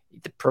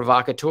the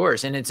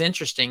provocateurs. And it's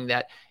interesting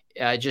that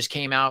just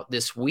came out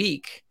this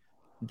week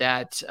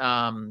that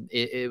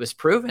it was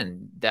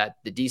proven that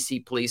the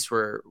DC police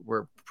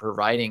were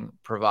providing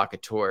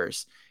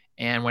provocateurs.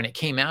 And when it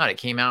came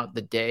out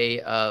the day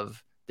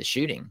of the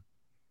shooting.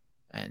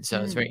 And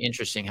so it's very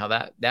interesting how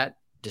that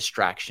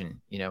distraction,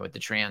 with the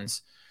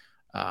trans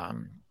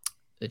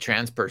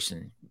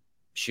person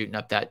shooting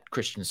up that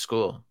Christian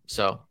school.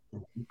 So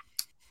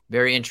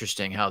very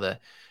interesting how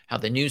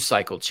the news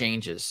cycle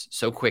changes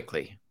so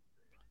quickly.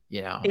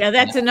 Yeah,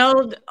 that's an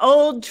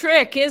old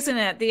trick, isn't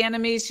it? The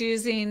enemy's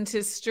using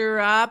to stir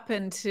up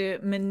and to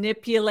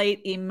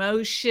manipulate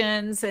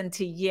emotions and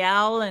to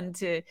yell and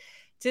to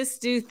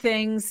just do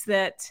things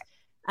that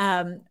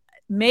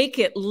make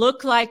it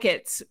look like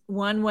it's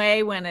one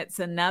way when it's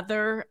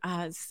another.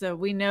 So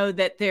we know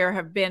that there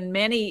have been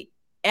many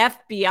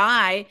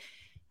FBI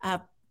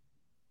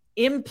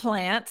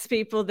implants,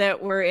 people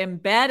that were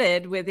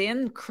embedded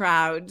within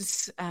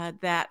crowds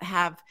that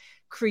have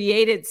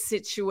created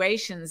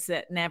situations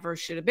that never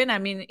should have been. I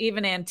mean,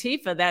 even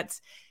Antifa,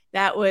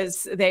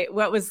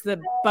 what was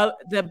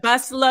the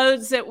bus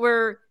loads that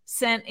were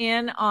sent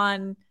in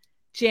on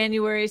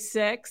January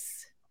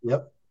 6th?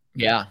 Yep.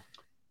 Yeah.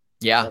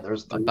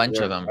 There's a bunch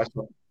of them. I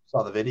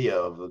saw the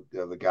video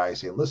of the guy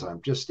saying, "Listen,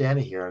 I'm just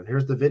standing here, and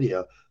here's the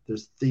video.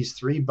 There's these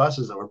 3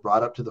 buses that were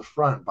brought up to the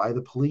front by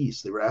the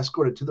police. They were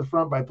escorted to the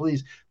front by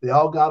police. They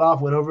all got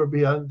off, went over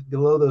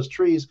below those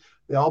trees.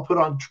 They all put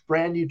on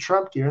brand new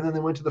Trump gear, and then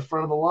they went to the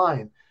front of the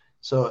line."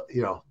 So,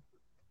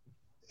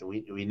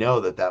 we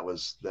know that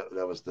was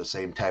the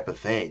same type of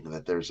thing,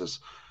 that there's this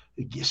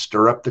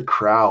stir up the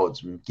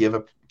crowds, give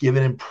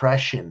an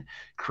impression,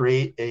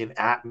 create an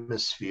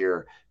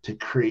atmosphere to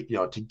create,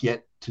 to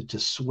get to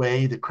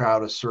sway the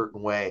crowd a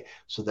certain way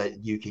so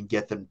that you can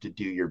get them to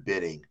do your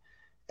bidding.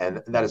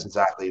 And that is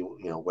exactly,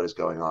 what is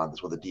going on.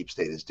 That's what the deep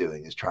state is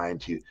doing, is trying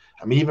to,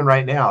 even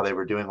right now, they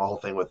were doing a whole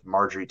thing with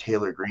Marjorie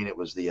Taylor Greene. It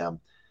was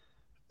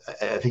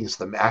I think it's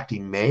the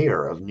acting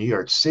mayor of New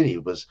York City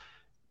was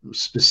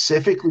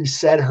specifically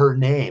said her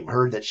name,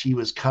 heard that she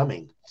was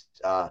coming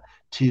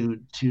to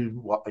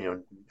New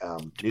York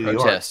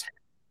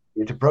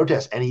to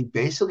protest, and he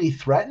basically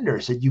threatened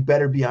her, said, "You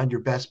better be on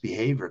your best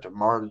behavior," to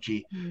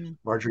Marjorie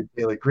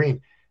Taylor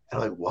Greene.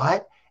 And I'm like,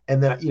 what?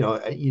 And then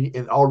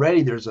and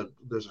already there's a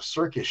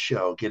circus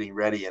show getting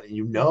ready, and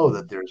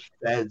that there's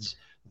feds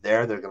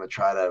there. They're going to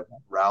try to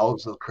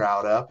rouse the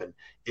crowd up, and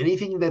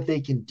anything that they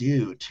can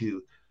do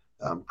to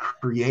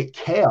create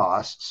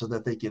chaos so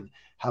that they can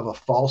have a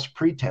false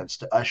pretense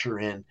to usher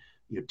in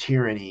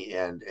tyranny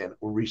and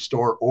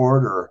restore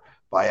order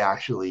by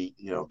actually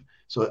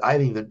So I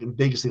think the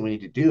biggest thing we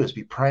need to do is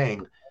be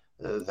praying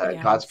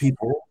that God's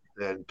people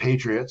and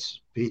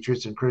patriots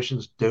and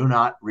Christians do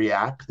not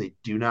react. They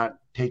do not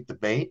take the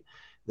bait.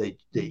 They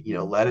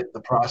let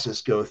the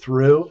process go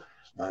through.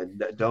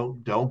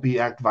 Don't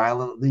act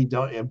violently.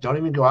 Don't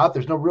even go out.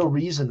 There's no real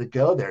reason to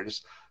go there.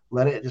 Just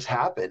let it just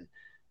happen.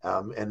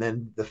 And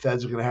then the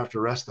feds are going to have to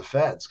arrest the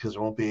feds, because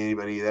there won't be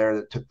anybody there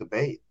that took the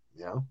bait.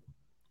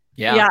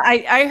 Yeah.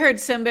 I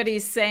heard somebody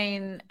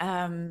saying,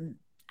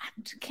 I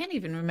can't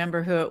even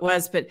remember who it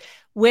was, but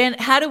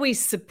how do we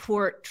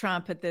support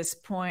Trump at this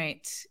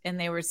point? And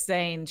they were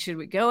saying, should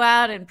we go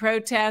out and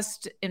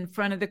protest in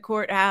front of the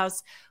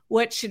courthouse?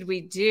 What should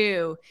we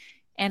do?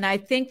 And I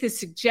think the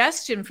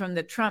suggestion from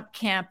the Trump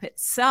camp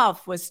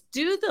itself was,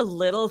 do the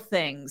little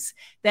things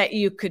that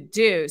you could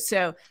do.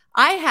 So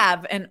I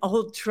have an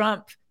old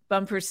Trump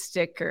bumper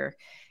sticker,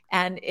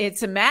 and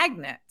it's a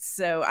magnet.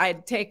 So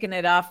I'd taken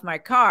it off my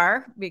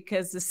car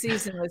because the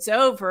season was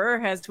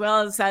over, as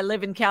well as I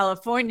live in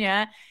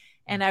California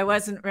and I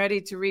wasn't ready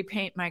to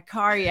repaint my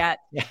car yet.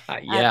 But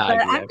I'm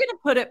going to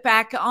put it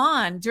back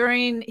on.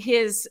 During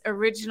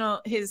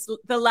the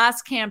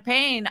last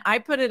campaign, I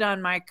put it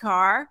on my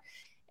car,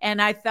 and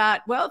I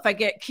thought, well, if I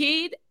get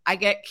keyed, I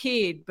get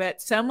keyed.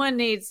 But someone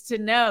needs to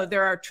know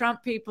there are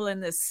Trump people in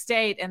this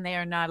state, and they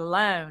are not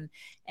alone.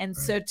 And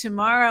so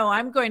tomorrow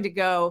I'm going to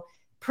go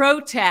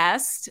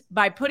protest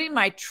by putting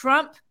my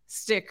Trump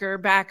sticker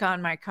back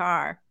on my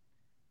car.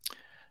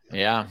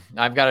 Yeah,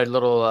 I've got a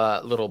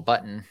little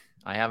button.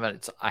 I have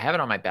it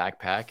on my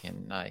backpack,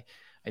 and I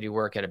do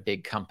work at a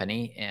big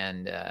company,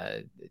 and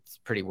it's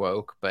pretty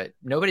woke, but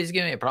nobody's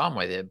giving me a problem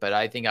with it. But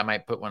I think I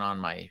might put one on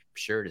my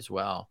shirt as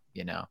well.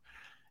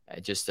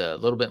 Just a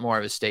little bit more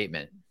of a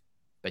statement.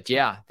 But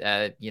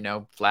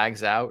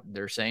flags out,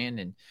 they're saying,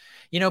 and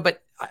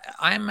but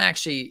I'm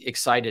actually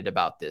excited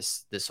about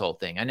this whole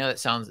thing. I know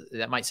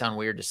that might sound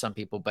weird to some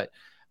people, but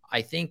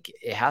I think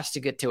it has to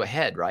get to a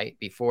head, right,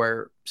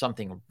 before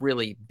something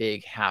really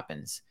big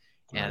happens.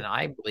 Right. And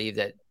I believe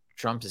that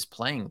Trump is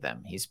playing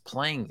them. He's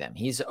playing them.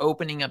 He's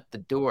opening up the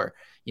door.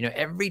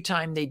 Every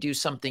time they do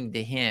something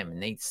to him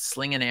and they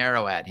sling an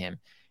arrow at him,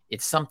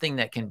 it's something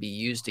that can be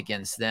used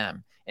against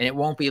them. And it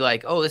won't be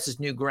like, oh, this is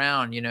new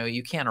ground.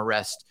 You can't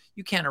arrest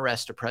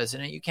a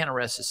president. You can't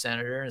arrest a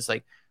senator. And it's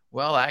like,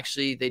 well,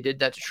 actually, they did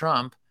that to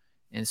Trump,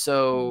 and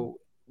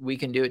so we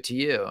can do it to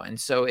you. And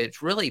so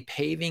it's really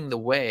paving the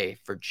way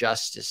for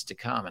justice to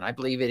come. And I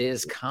believe it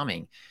is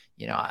coming.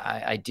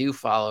 I do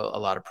follow a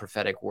lot of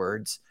prophetic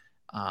words.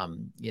 I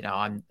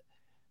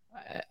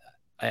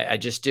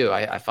just do.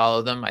 I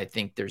follow them. I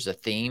think there's a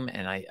theme,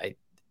 and I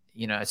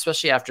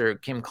especially after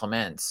Kim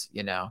Clements,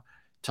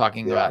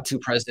 talking about 2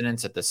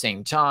 presidents at the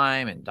same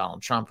time, and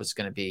Donald Trump was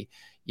going to be,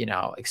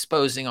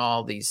 exposing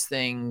all these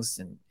things,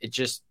 and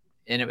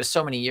it was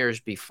so many years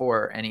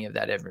before any of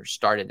that ever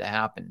started to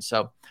happen.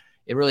 So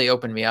it really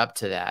opened me up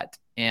to that.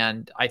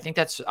 And I think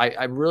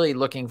I'm really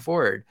looking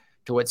forward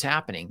to what's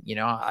happening. You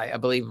know, I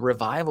believe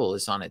revival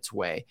is on its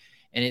way.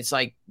 And it's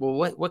like,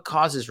 well, what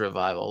causes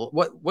revival?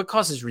 What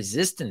causes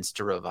resistance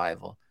to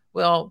revival?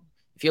 Well,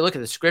 if you look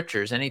at the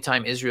scriptures,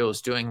 anytime Israel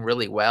is doing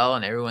really well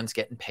and everyone's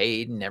getting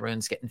paid and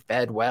everyone's getting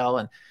fed well,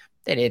 and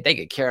they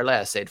could care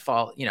less. They'd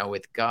fall, you know,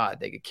 with God,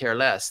 they could care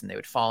less, and they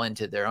would fall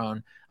into their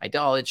own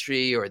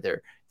idolatry or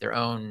their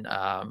own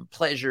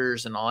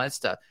pleasures and all that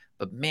stuff.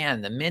 But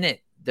man, the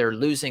minute they're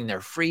losing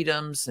their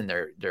freedoms and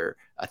they're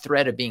a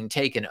threat of being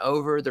taken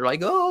over, they're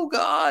like, oh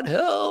God,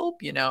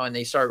 help, you know, and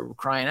they start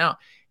crying out.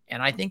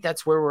 And I think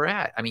that's where we're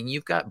at. I mean,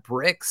 you've got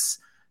BRICS,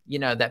 you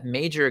know, that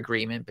major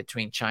agreement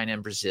between China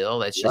and Brazil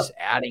that's just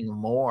adding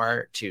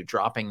more to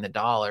dropping the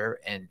dollar.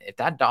 And if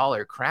that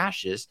dollar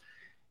crashes,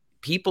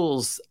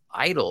 people's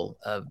idol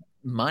of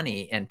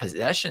money and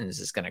possessions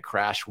is going to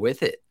crash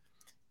with it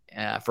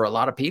for a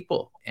lot of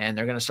people. And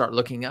they're going to start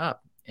looking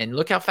up. And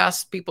look how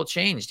fast people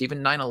changed,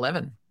 even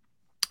 9/11.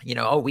 You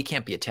know, oh, we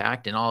can't be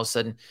attacked. And all of a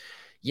sudden,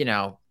 you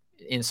know,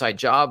 inside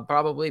job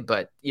probably,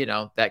 but, you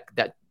know, that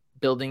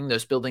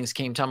those buildings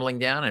came tumbling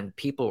down and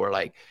people were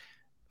like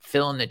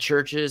filling the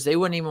churches. They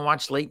wouldn't even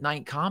watch late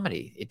night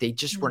comedy. They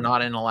just were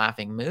not in a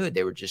laughing mood.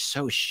 They were just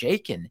so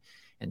shaken,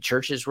 and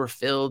churches were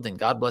filled, and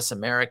God bless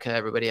America.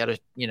 Everybody had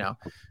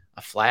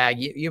a flag.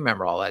 You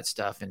remember all that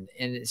stuff.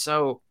 And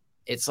so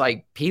it's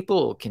like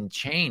people can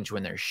change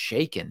when they're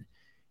shaken.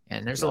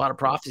 And there's a lot of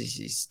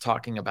prophecies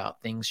talking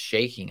about things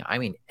shaking. I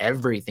mean,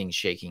 everything's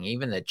shaking,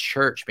 even the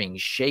church being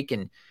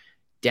shaken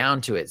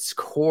down to its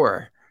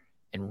core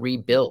and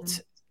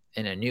rebuilt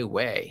in a new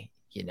way,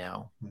 you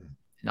know,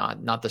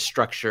 not the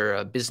structure,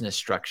 a business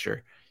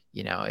structure,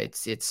 you know,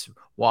 it's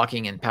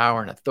walking in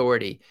power and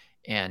authority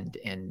and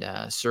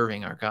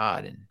serving our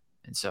God.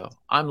 And so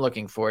I'm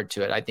looking forward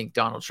to it. I think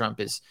Donald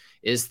Trump is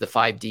the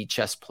 5D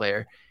chess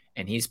player,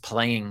 and he's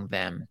playing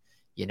them.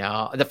 You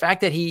know, the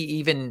fact that he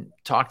even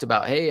talked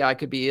about, hey, I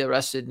could be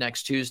arrested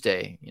next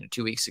Tuesday,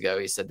 2 weeks ago,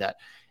 he said that.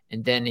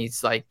 And then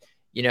he's like,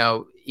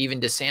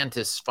 even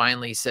DeSantis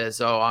finally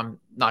says, oh, I'm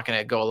not going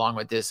to go along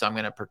with this. I'm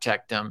going to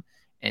protect them.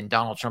 And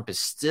Donald Trump is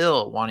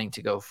still wanting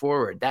to go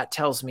forward. That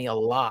tells me a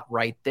lot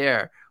right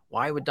there.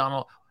 Why would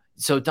Donald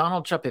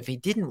Trump, if he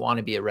didn't want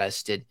to be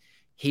arrested,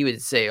 he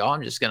would say, oh,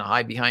 I'm just going to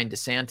hide behind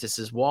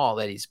DeSantis's wall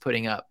that he's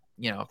putting up,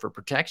 for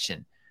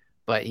protection.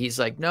 But he's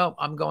like, no,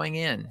 I'm going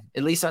in.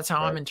 At least that's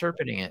how I'm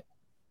interpreting it.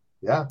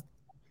 Yeah.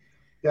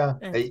 Yeah.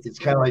 It's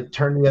kind of like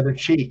turn the other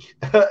cheek.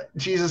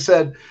 Jesus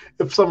said,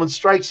 if someone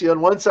strikes you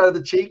on one side of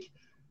the cheek,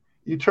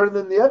 you turn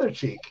them the other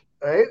cheek,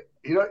 right?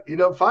 You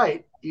don't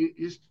fight. You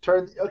just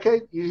turn,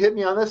 okay, you hit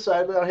me on this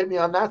side, but I'll hit me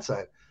on that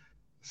side.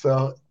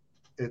 So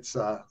it's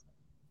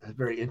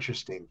very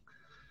interesting.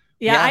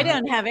 Yeah, I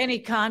don't have any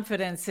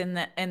confidence in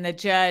the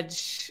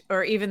judge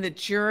or even the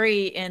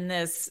jury in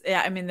this.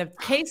 I mean, the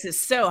case is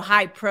so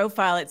high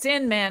profile. It's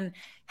in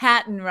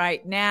Manhattan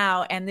right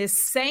now, and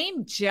this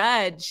same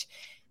judge,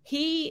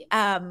 he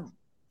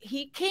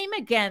came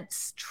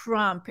against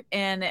Trump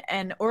in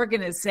an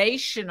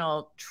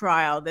organizational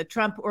trial. The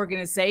Trump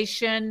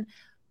organization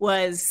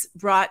was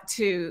brought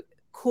to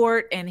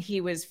court, and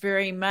he was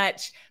very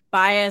much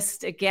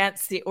biased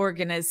against the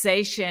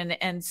organization,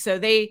 and so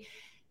they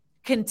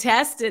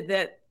contested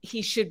that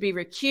he should be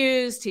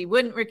recused. He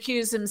wouldn't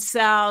recuse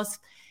himself.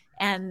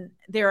 And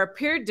there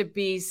appeared to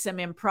be some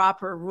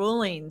improper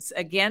rulings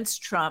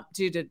against Trump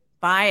due to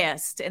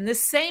bias. And the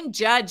same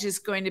judge is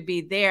going to be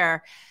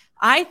there.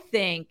 I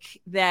think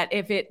that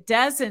if it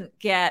doesn't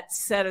get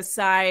set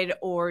aside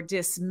or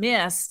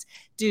dismissed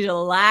due to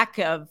lack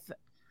of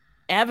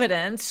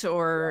evidence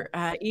or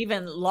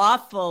even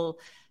lawful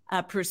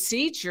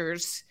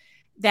procedures,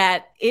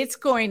 that it's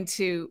going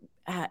to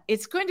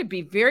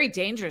be very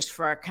dangerous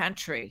for our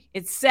country.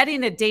 It's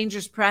setting a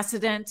dangerous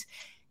precedent.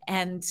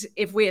 And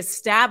if we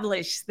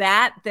establish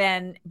that,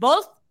 then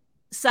both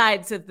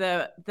sides of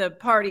the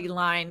party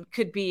line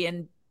could be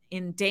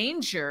in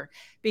danger,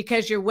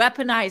 because you're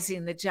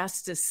weaponizing the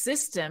justice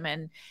system.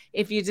 And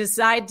if you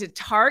decide to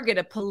target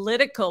a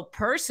political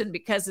person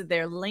because of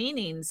their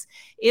leanings,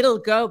 it'll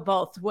go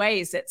both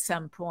ways at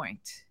some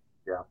point.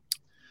 Yeah.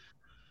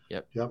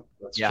 Yep.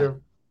 That's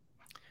true.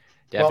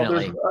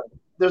 Definitely. Well,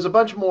 there's a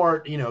bunch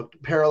more,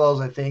 parallels.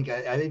 I think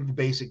the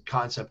basic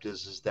concept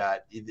is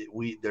that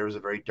there is a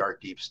very dark,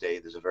 deep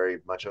state. There's a very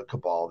much a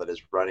cabal that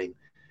is running,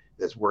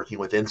 that's working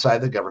with inside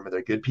the government.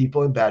 There are good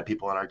people and bad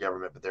people in our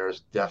government, but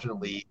there's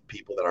definitely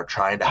people that are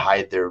trying to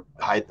hide,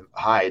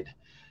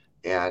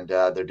 and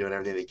they're doing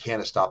everything they can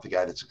to stop the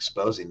guy that's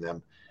exposing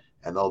them.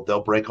 And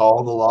they'll break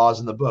all the laws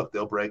in the book.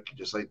 They'll break,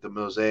 just like the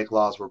Mosaic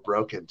laws were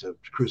broken to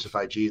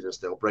crucify Jesus.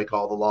 They'll break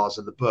all the laws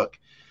in the book.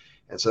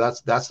 And so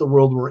that's the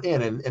world we're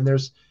in. And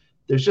there's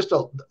just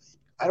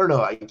I don't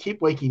know. I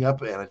keep waking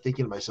up and I'm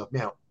thinking to myself,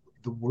 man,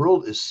 the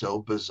world is so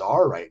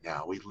bizarre right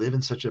now. We live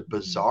in such a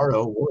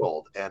bizarro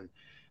world. And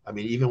I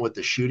mean, even with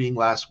the shooting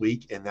last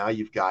week, and now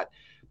you've got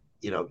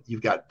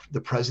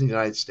the president of the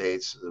United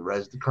States,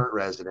 the current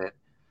resident,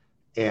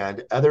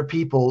 and other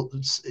people,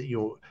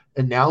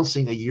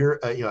 announcing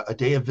a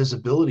day of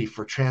visibility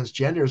for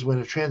transgenders, when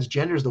a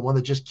transgender is the one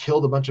that just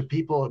killed a bunch of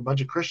people, a bunch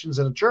of Christians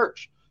in a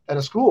church. at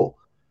a school,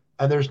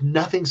 and there's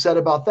nothing said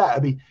about that. I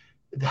mean,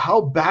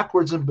 how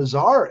backwards and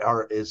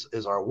bizarre is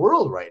our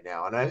world right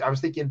now? And I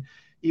was thinking,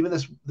 even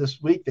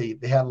this week they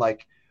had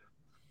like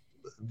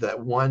that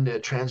one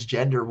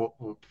transgender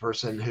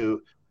person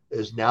who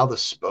is now the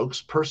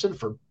spokesperson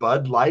for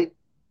Bud Light.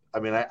 I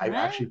mean, I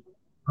actually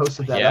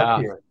posted that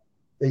up here.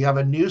 They have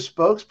a new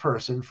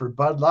spokesperson for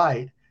Bud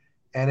Light,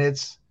 and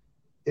it's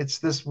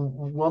this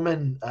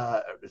woman.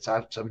 It's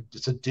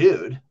a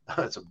dude.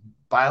 It's a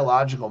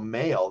biological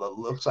male that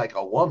looks like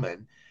a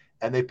woman,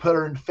 and they put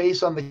her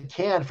face on the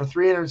can for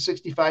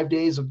 365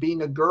 days of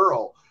being a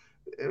girl.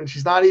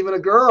 She's not even a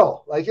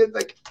girl.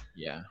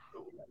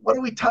 What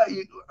do we tell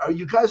you?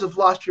 You guys have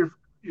lost your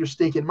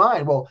stinking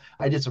mind. Well,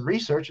 I did some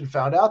research and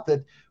found out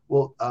that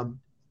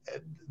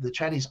the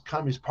Chinese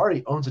Communist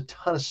Party owns a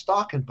ton of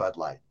stock in Bud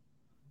Light,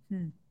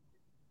 and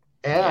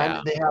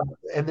they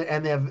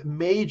have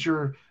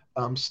major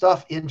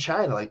stuff in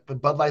China. Like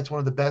Bud Light's one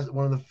of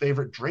the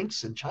favorite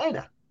drinks in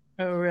China.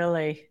 Oh,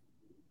 really?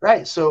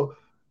 Right. So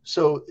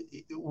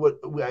what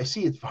I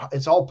see,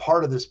 it's all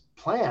part of this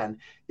plan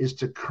is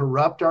to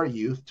corrupt our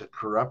youth, to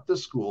corrupt the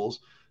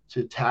schools, to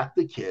attack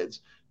the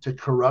kids, to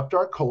corrupt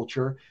our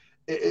culture.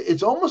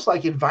 It's almost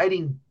like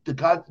inviting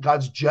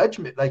God's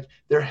judgment. Like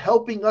they're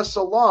helping us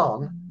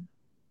along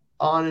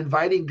on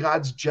inviting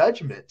God's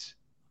judgment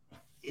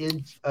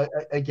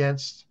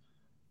against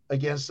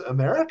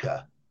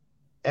America.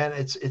 And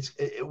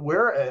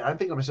where I'm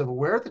thinking to myself,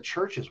 where are the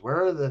churches?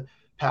 Where are the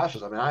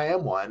pastors? I mean, I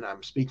am one.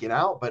 I'm speaking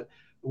out, but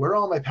where are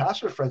all my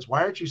pastor friends?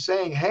 Why aren't you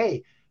saying,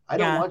 hey, I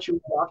don't want you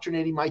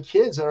indoctrinating my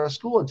kids at our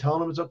school and telling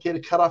them it's okay to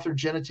cut off their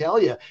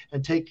genitalia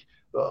and take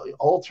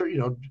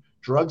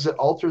drugs that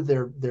alter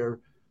their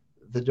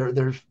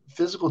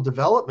physical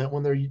development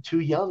when they're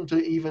too young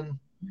to even.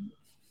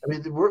 I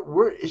mean,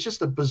 it's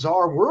just a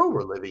bizarre world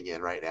we're living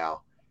in right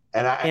now.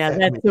 And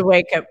that's a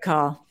wake up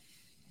call.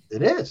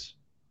 It is.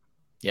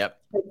 Yep.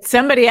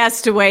 Somebody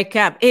has to wake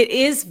up. It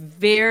is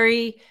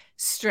very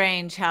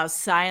strange how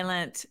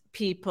silent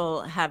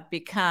people have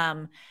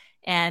become.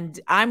 And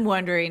I'm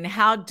wondering,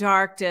 how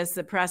dark does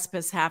the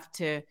precipice have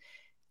to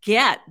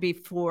get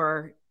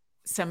before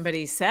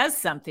somebody says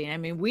something? I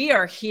mean, we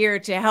are here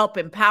to help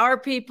empower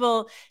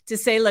people, to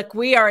say, look,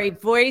 we are a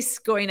voice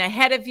going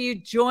ahead of you.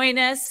 Join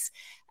us.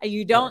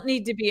 You don't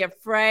need to be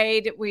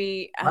afraid.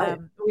 We are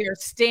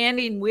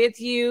standing with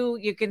you.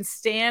 You can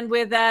stand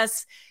with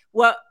us.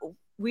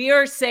 We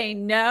are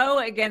saying no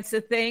against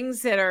the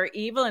things that are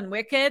evil and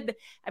wicked.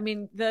 I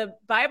mean, the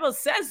Bible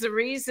says the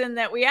reason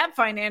that we have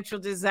financial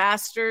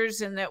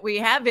disasters and that we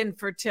have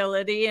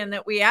infertility and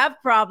that we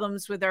have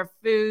problems with our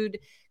food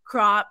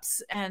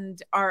crops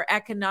and our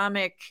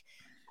economic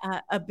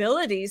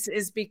abilities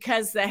is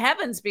because the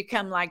heavens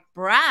become like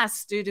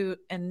brass due to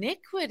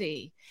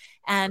iniquity.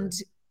 And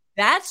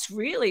that's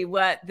really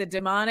what the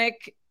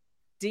demonic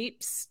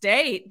deep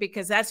state,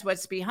 because that's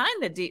what's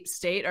behind the deep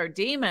state, or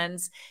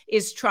demons,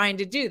 is trying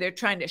to do. They're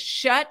trying to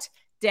shut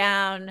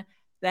down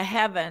the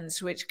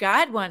heavens, which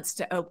God wants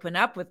to open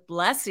up with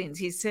blessings.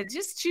 He said,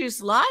 just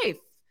choose life. Right.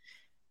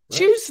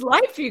 Choose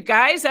life, you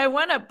guys. I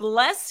want to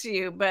bless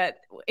you. But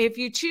if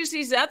you choose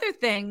these other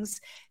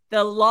things,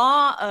 the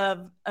law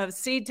of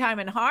seed time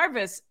and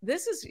harvest,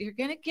 you're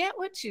going to get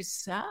what you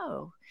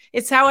sow.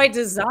 It's how I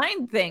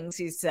designed things,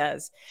 he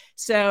says.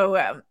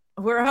 So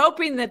we're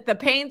hoping that the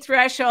pain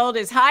threshold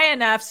is high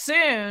enough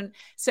soon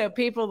so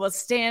people will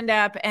stand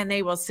up and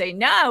they will say,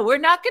 no, we're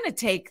not going to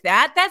take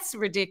that. That's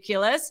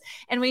ridiculous.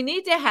 And we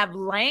need to have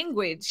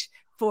language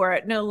for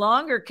it. No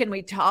longer can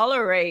we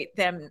tolerate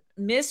them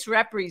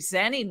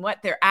misrepresenting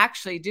what they're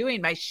actually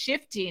doing by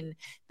shifting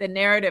the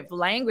narrative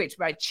language,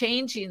 by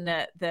changing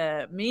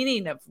the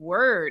meaning of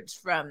words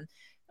from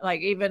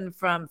even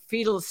from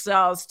fetal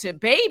cells to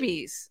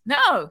babies.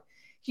 No.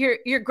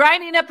 You're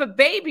grinding up a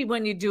baby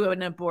when you do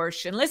an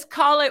abortion. Let's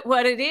call it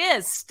what it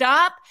is.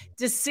 Stop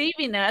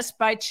deceiving us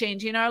by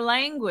changing our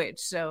language.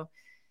 So,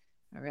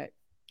 all right.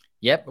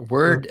 Yep.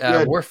 Word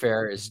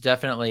warfare is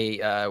definitely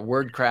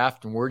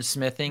wordcraft and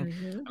wordsmithing.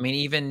 Mm-hmm. I mean,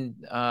 even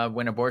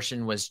when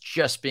abortion was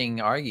just being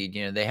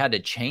argued, they had to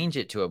change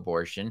it to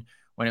abortion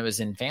when it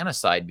was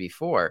infanticide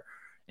before.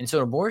 And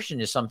so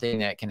abortion is something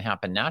that can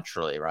happen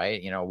naturally,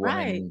 right?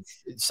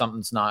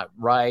 Something's not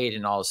right,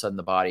 and all of a sudden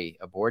the body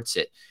aborts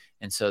it.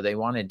 And so they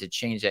wanted to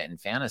change that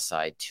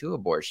infanticide to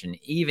abortion,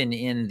 even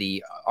in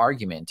the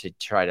argument to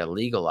try to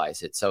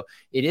legalize it. So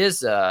it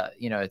is,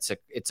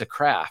 it's a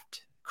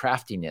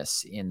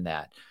craftiness in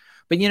that.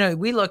 But,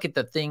 we look at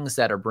the things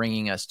that are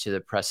bringing us to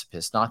the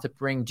precipice, not to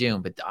bring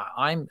doom, but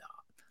I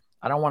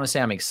don't want to say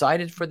I'm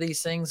excited for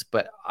these things,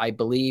 but I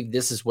believe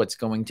this is what's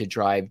going to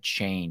drive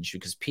change,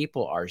 because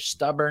people are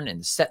stubborn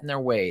and set in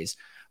their ways.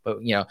 But,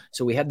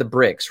 so we had the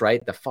BRICS,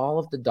 right? The fall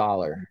of the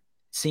dollar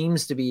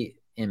seems to be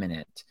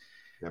imminent.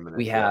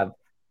 We have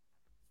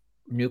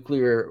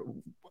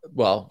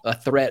a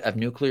threat of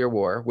nuclear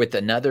war with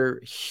another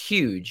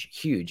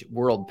huge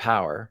world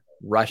power,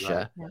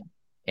 Russia. Right.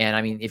 Yeah. And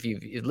I mean, if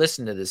you've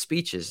listened to the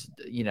speeches,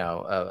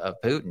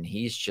 of Putin,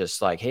 he's just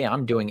like, hey,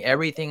 I'm doing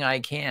everything I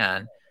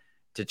can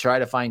to try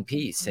to find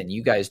peace. And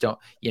you guys don't,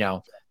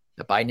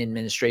 the Biden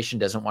administration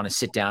doesn't want to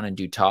sit down and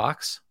do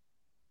talks,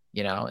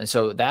 and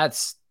so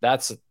that's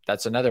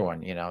another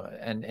one,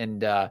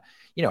 and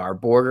our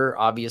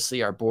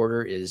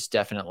border is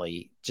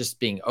definitely just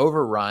being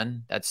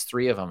overrun. That's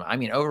 3 of them. I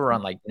mean,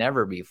 overrun like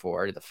never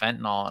before, the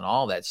fentanyl and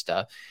all that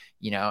stuff,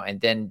 and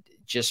then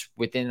just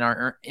within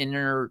our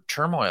inner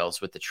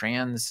turmoils with the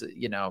trans,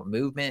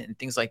 movement and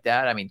things like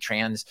that. I mean,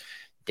 Trans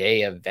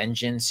Day of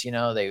Vengeance,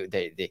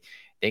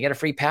 they get a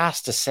free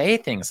pass to say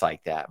things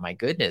like that. My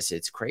goodness,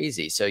 it's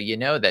crazy. So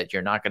that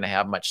you're not going to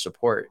have much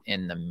support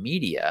in the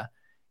media.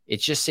 It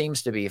just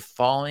seems to be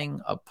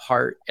falling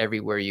apart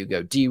everywhere you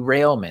go.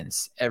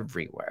 Derailments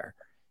everywhere,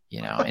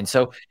 And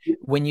so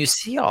when you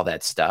see all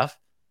that stuff,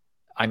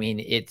 I mean,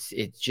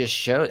 it just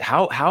shows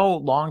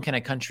how long can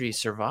a country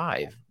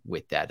survive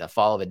with that? The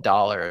fall of a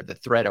dollar, the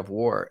threat of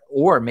war,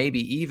 or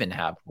maybe even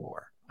have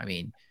war. I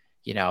mean,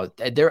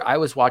 I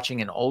was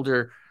watching an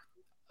older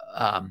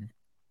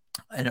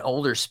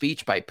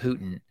speech by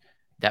Putin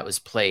that was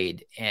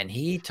played, and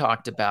he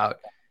talked about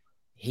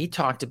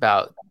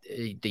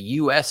the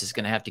U.S. is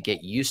going to have to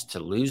get used to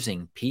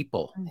losing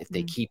people if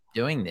they keep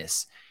doing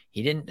this.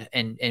 He didn't,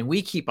 and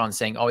we keep on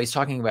saying, oh, he's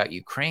talking about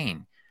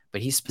Ukraine,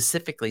 but he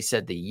specifically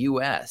said the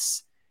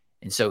U.S.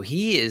 And so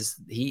his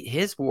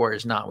war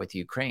is not with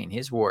Ukraine.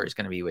 His war is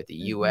going to be with the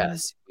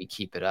U.S. We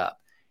keep it up,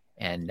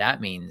 and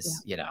that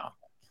means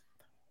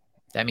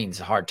that means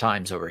hard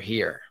times over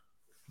here.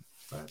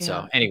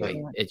 So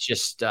anyway, it's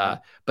just,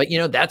 but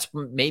that's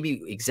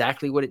maybe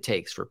exactly what it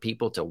takes for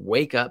people to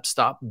wake up,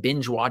 stop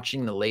binge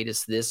watching the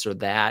latest this or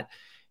that.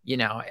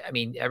 I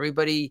mean,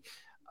 everybody,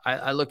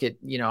 I look at,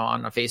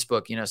 on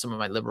Facebook, some of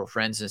my liberal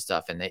friends and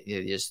stuff, and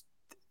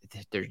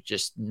they're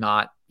just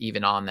not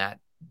even on that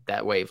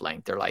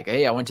wavelength. They're like,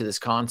 hey, I went to this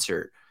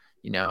concert,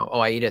 oh,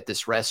 I ate at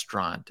this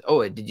restaurant.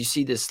 Oh, did you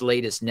see this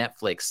latest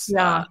Netflix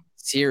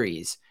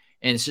series?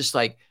 And it's just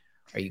like,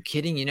 are you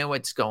kidding? You know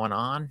what's going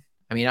on?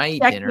 I mean, I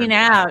eat dinner. Checking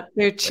out.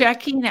 They're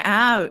checking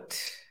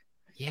out.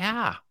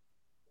 Yeah.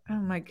 Oh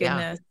my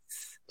goodness. Yeah.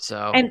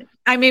 So, and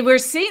I mean, we're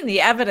seeing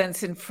the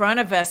evidence in front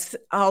of us,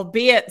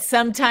 albeit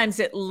sometimes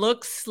it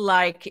looks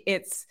like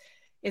it's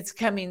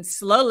coming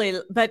slowly.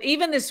 But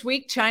even this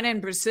week, China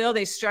and Brazil,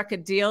 they struck a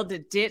deal to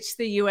ditch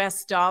the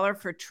US dollar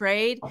for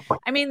trade.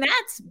 I mean,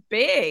 that's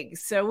big.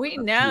 So we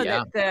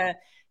know that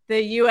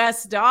the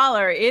US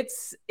dollar,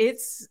 it's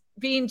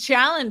being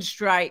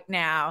challenged right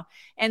now.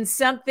 And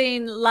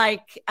something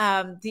like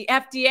the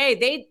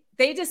FDA,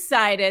 they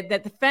decided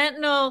that the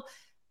fentanyl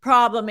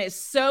problem is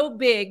so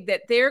big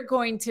that they're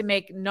going to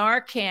make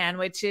Narcan,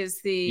 which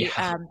is the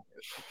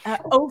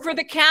over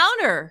the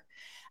counter.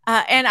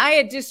 And I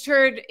had just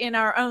heard in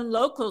our own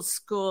local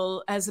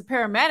school as a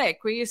paramedic,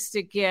 we used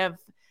to give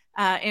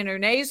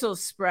intranasal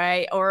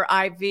spray or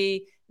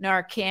IV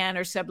Narcan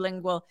or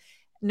sublingual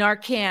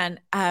Narcan.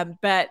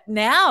 But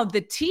now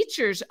the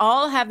teachers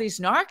all have these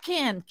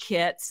Narcan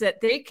kits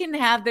that they can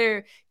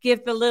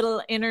give the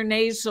little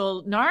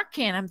intranasal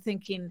Narcan. I'm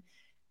thinking,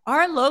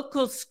 our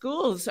local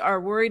schools are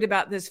worried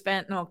about this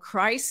fentanyl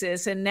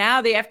crisis, and now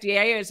the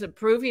FDA is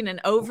approving an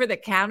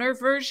over-the-counter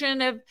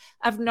version of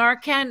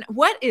Narcan.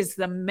 What is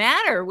the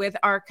matter with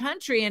our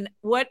country, and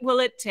what will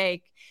it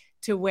take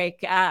to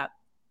wake up?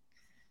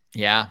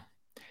 Yeah.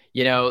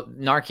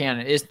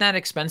 Narcan, isn't that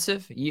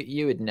expensive?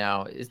 You would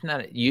know. Isn't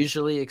that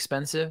usually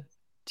expensive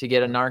to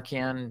get a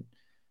Narcan,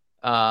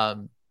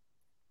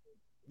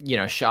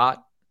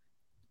 shot?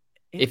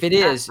 If it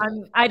is,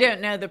 I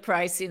don't know the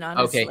pricing,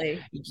 honestly. Okay.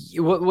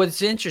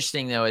 What's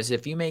interesting though is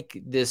if you make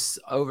this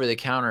over the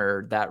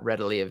counter that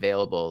readily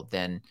available,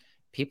 then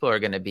people are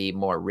going to be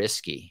more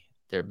risky.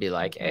 They'll be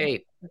like,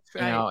 hey,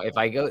 if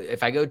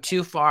I go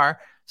too far,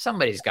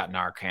 somebody's got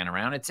Narcan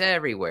around. It's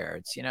everywhere.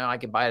 It's I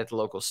can buy it at the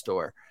local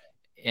store.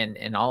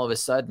 And all of a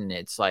sudden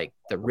it's like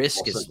the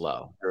risk is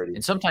low.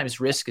 And sometimes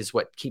risk is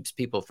what keeps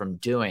people from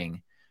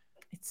doing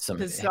some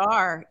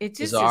bizarre. It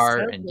just bizarre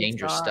is so and bizarre.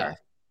 Dangerous stuff.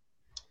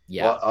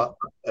 Yeah.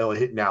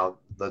 Now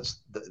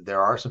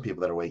there are some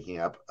people that are waking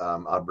up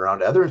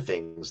around other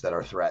things that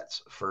are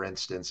threats. For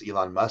instance,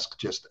 Elon Musk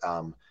just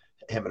him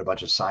and a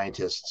bunch of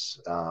scientists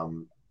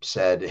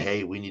said,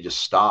 hey, we need to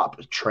stop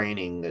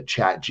training the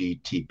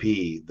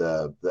ChatGPT,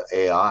 the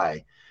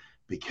AI,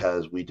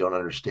 because we don't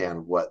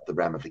understand what the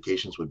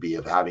ramifications would be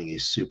of having a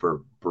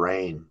super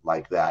brain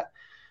like that,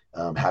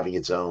 having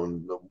its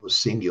own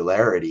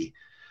singularity.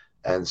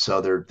 And so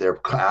they're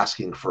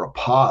asking for a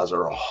pause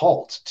or a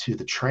halt to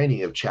the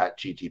training of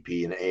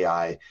ChatGPT and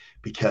AI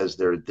because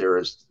there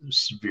is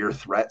severe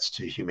threats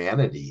to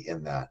humanity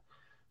in that.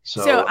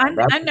 So I'm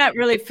not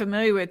really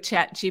familiar with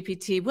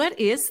ChatGPT. What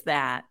is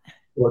that?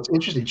 Well, it's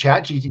interesting.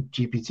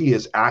 ChatGPT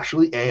is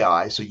actually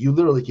AI. So you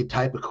literally can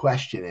type a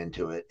question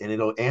into it and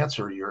it'll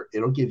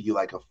give you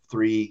like a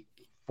 3-4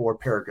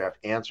 paragraph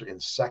answer in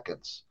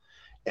seconds.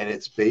 And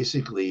it's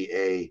basically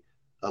a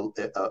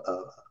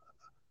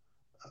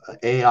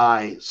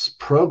AI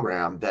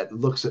program that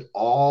looks at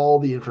all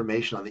the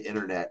information on the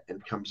internet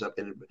and comes up,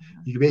 and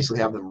you can basically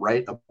have them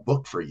write a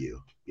book for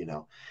you,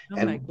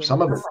 and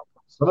some of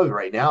it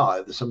right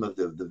now, some of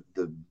the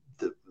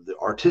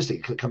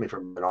artistic coming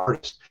from an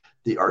artist,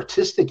 the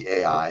artistic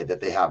AI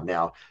that they have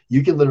now,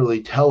 you can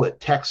literally tell it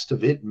text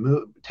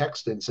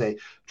and say,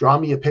 draw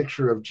me a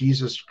picture of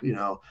Jesus,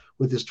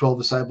 with his 12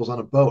 disciples on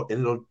a boat.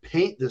 And it'll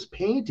paint this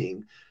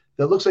painting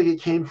that looks like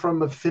it came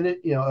from a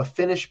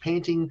Finnish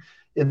painting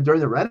during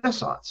the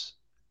Renaissance.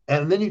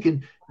 And then you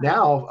can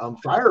now,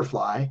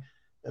 Firefly,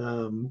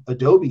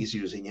 Adobe's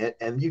using it,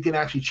 and you can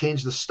actually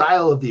change the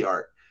style of the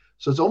art.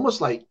 So it's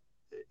almost like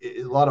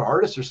a lot of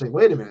artists are saying,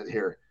 wait a minute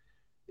here.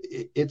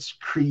 It's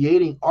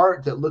creating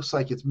art that looks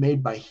like it's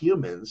made by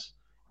humans,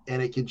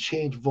 and it can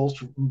change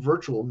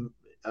virtual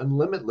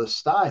unlimitless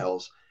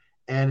styles.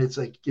 And it's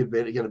like you're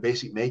going to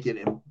basically make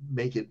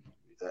it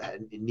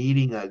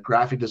needing a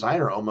graphic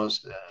designer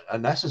almost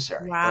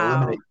unnecessary.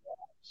 Wow.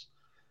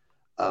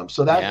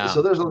 So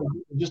there's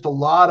just a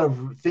lot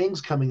of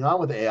things coming on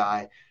with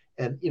AI.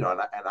 And,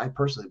 and I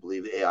personally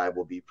believe AI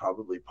will be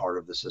probably part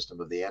of the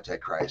system of the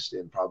Antichrist,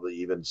 and probably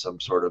even some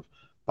sort of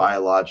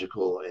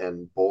biological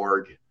and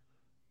Borg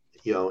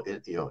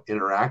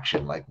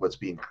interaction, like what's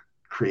being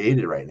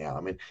created right now.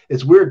 I mean,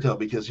 it's weird though,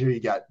 because here you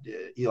got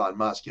Elon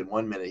Musk. In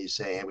 1 minute he's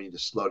saying, hey, we need to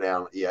slow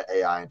down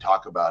AI and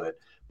talk about it,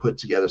 put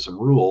together some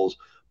rules,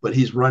 but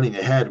he's running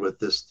ahead with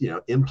this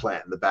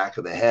implant in the back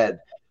of the head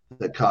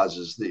that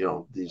causes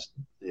these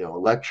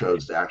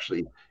electrodes to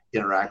actually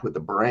interact with the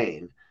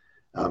brain.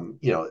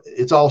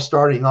 It's all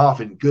starting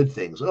off in good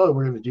things. Oh,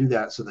 we're going to do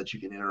that so that you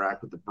can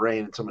interact with the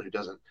brain, and someone who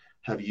doesn't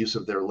have use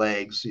of their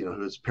legs,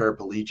 who is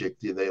paraplegic,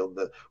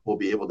 will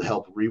be able to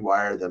help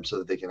rewire them so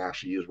that they can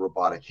actually use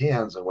robotic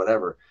hands and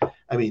whatever.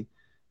 I mean,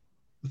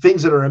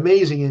 things that are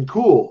amazing and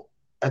cool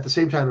at the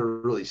same time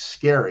are really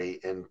scary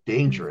and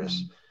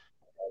dangerous.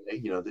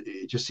 Mm-hmm.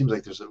 It just seems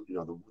like there's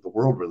the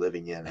world we're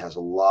living in has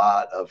a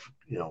lot of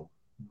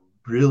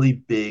really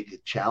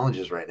big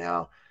challenges right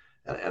now,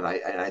 and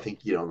I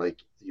think like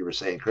you were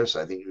saying, Chris,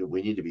 I think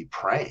we need to be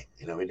praying.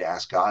 We need to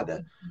ask God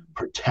to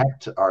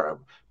protect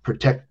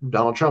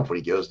Donald Trump when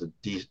he goes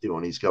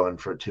when he's going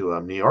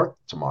to New York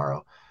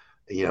tomorrow.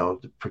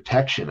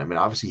 Protection. I mean,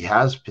 obviously he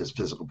has his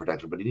physical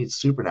protection, but he needs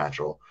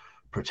supernatural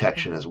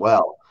protection as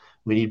well.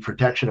 We need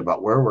protection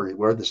about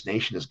where this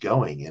nation is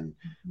going, and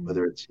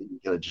whether it's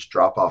going to just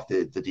drop off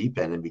the deep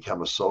end and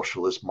become a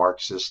socialist,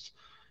 Marxist,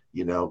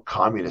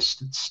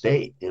 communist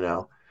state,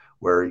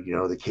 where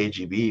the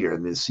KGB or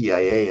the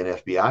CIA and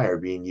FBI are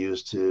being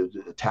used to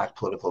attack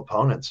political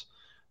opponents.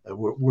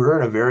 We're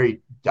in a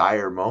very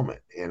dire moment,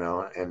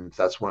 and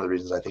that's one of the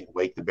reasons I think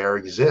Wake the Bear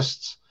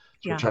exists.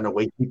 We're trying to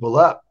wake people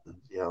up,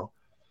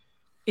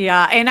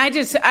 Yeah, and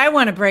I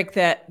want to break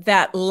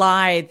that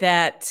lie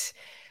that,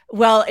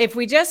 well, if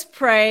we just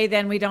pray,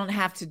 then we don't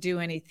have to do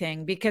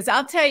anything. Because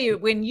I'll tell you,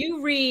 when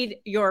you read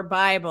your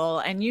Bible,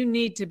 and you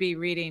need to be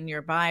reading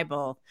your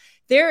Bible,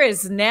 there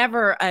is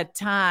never a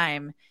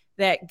time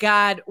that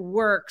God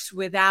works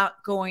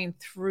without going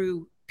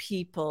through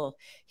people.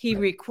 He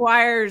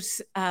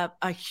requires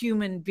a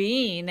human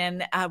being.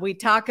 And we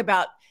talk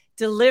about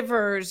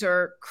deliverers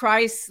or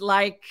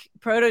Christ-like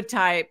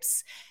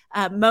prototypes.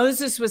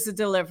 Moses was a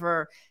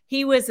deliverer.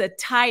 He was a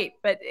type,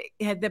 but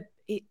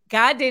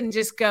God didn't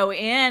just go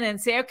in and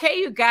say, okay,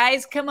 you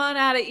guys, come on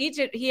out of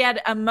Egypt. He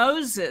had a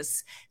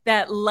Moses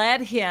that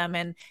led him,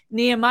 and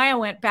Nehemiah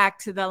went back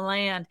to the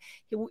land.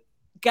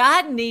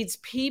 God needs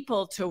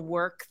people to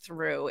work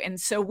through. And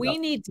so we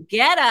need to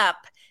get up,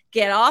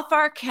 get off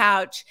our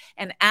couch,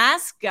 and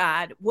ask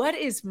God, what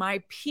is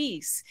my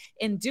peace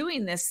in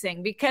doing this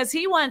thing? Because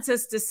he wants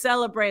us to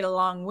celebrate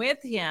along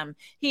with him.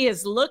 He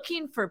is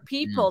looking for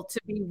people to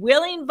be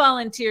willing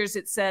volunteers,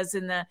 it says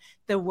in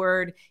the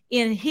word,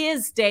 in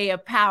his day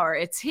of power.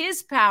 It's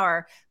his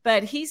power,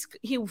 but he's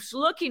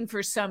looking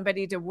for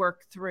somebody to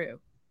work through.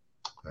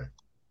 Okay.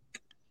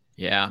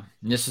 Yeah,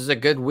 this is a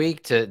good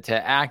week to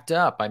act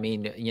up. I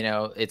mean,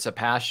 it's a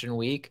Passion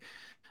Week,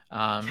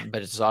 but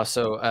it's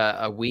also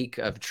a week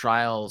of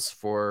trials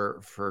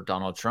for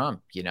Donald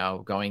Trump,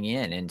 going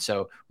in. And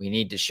so we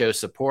need to show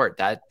support.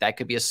 That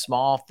could be a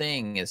small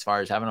thing as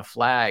far as having a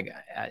flag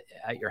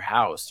at your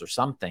house or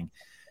something,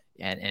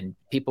 and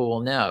people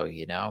will know,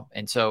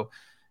 And so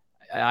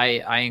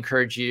I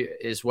encourage you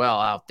as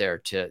well out there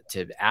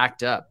to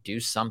act up,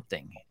 do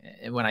something.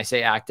 And when I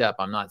say act up,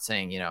 I'm not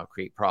saying,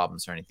 create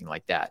problems or anything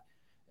like that.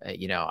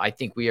 I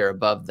think we are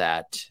above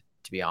that,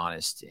 to be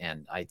honest.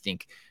 And I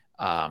think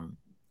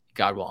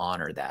God will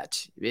honor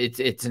that.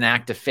 It's an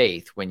act of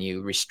faith when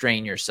you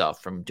restrain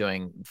yourself from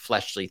doing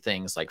fleshly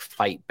things like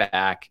fight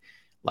back,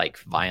 like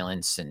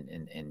violence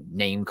and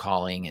name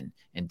calling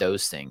and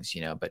those things,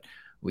 but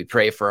we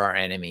pray for our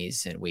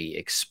enemies and we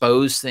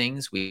expose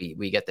things.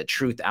 We get the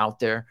truth out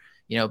there.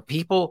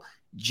 People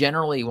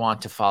generally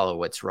want to follow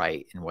what's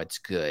right and what's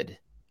good.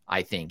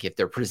 I think if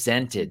they're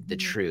presented the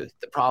truth.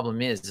 The problem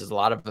is a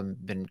lot of them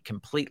have been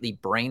completely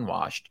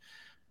brainwashed.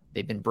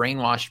 They've been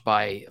brainwashed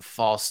by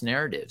false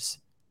narratives.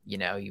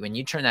 When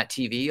you turn that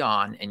TV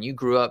on and you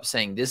grew up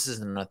saying this is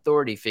an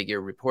authority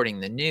figure reporting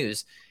the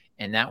news,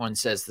 and that one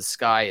says the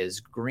sky is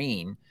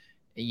green,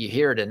 you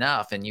hear it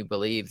enough and you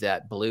believe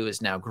that blue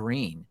is now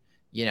green,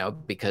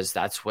 because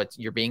that's what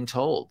you're being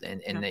told,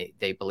 and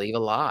they believe a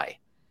lie.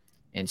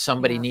 and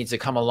somebody needs to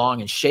come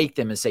along and shake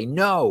them and say,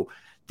 no,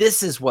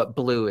 this is what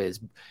blue is.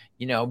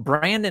 You know,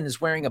 Brandon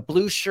is wearing a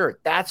blue shirt.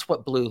 That's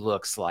what blue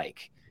looks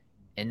like.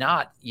 And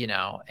not, you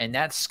know, and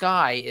that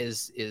sky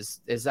is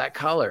that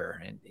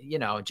color, and, you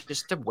know,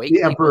 just to wake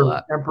people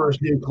up.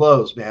 Emperor's new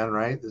clothes, man,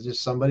 right? There's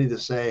just somebody to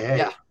say,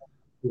 hey,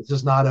 this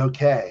is not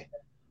okay.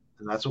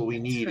 And that's what we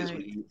need is we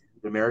need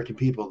the American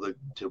people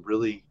to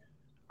really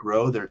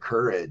grow their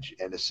courage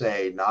and to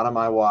say, not on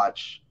my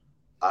watch.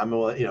 I'm,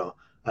 you know,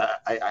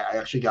 I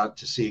actually got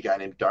to see a guy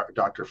named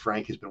Dr.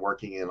 Frank who's been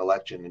working in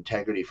election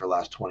integrity for the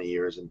last 20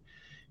 years. And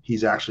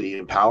he's actually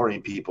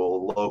empowering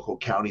people, local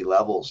county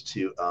levels,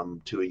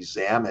 to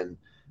examine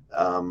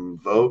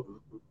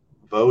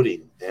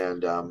voting,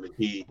 and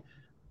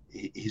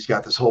he's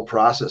got this whole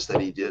process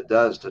that he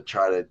does to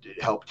try to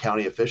help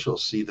county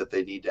officials see that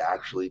they need to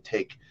actually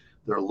take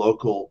their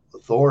local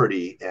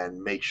authority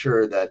and make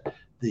sure that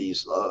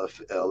these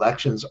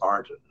elections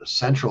aren't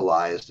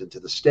centralized into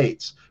the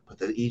states, but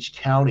that each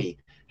county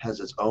has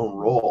its own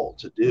role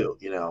to do.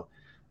 You know,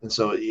 and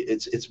so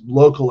it's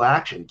local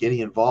action, getting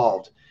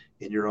involved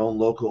in your own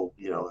local,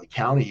 you know,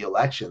 county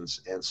elections,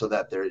 and so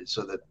that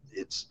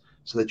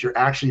you're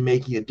actually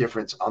making a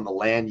difference on the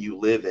land you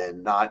live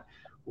in, not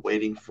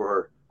waiting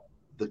for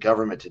the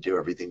government to do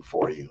everything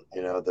for you,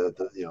 you know,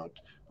 you know,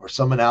 or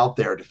someone out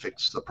there to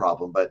fix the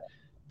problem, but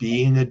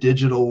being a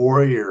digital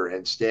warrior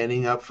and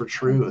standing up for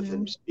truth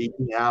and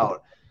speaking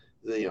out.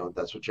 You know,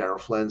 that's what General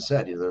Flynn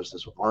said. You know, there's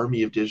this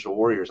army of digital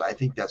warriors. I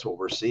think that's what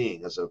we're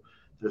seeing. There's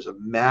a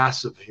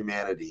massive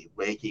humanity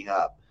waking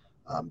up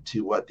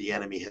to what the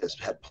enemy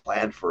had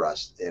planned for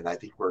us, and I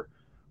think we're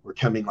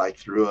coming like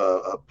through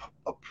a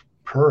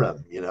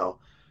Purim. You know,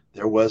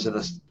 there was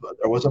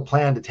a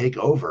plan to take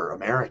over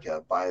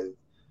America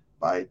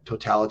by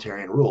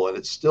totalitarian rule, and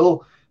it's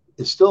still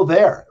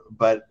there.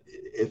 But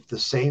if the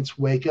saints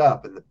wake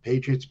up and the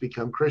patriots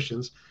become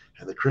Christians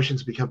and the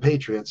Christians become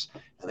patriots,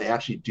 and they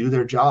actually do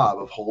their job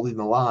of holding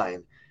the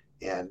line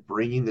and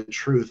bringing the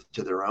truth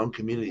to their own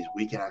communities,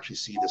 we can actually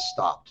see this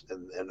stopped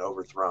and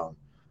overthrown.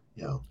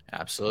 You know,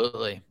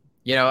 absolutely.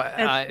 You know,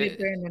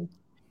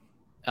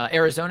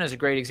 Arizona is a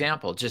great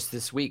example. Just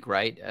this week,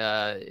 right?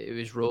 It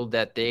was ruled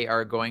that they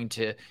are going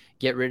to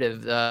get rid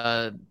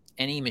of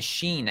any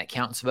machine that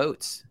counts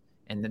votes.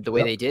 And the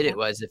way they did it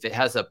was, if it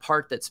has a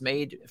part that's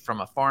made from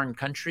a foreign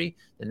country,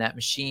 then that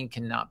machine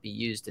cannot be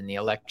used in the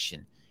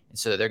election. And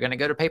so they're going to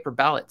go to paper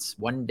ballots,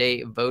 1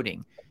 day of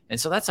voting. And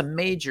so that's a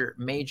major,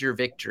 major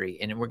victory.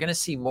 And we're going to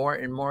see more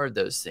and more of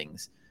those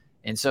things.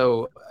 And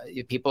so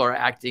people are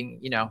acting,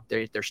 you know,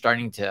 they're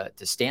starting to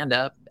stand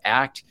up,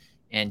 act,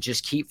 and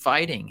just keep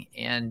fighting.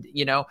 And,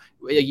 you know,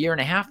 a year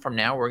and a half from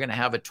now, we're going to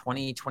have a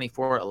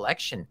 2024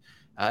 election.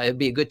 It'd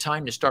be a good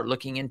time to start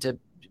looking into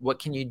what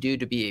can you do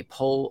to be a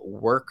poll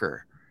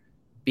worker,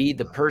 be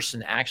the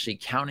person actually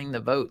counting the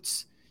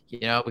votes, you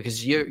know,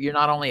 because you're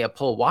not only a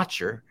poll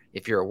watcher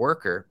if you're a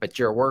worker, but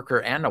you're a worker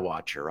and a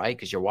watcher, right?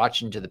 Because you're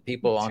watching to the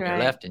people on your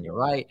left and your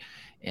right.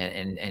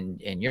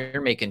 And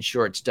you're making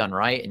sure it's done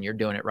right, and you're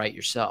doing it right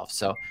yourself.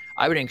 So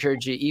I would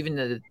encourage you even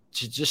to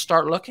just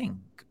start looking,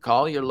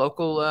 call your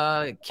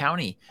local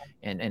county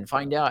and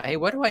find out, hey,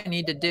 what do I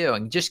need to do?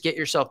 And just get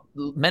yourself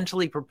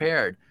mentally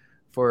prepared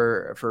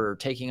for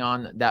taking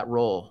on that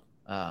role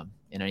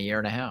in a year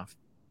and a half.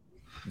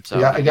 So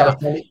yeah, I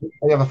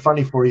have a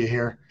funny for you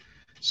here.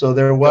 So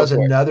there was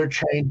another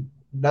train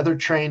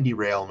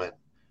derailment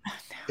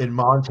in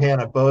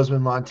Montana,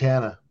 Bozeman,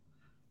 Montana.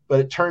 But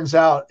it turns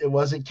out it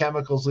wasn't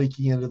chemicals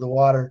leaking into the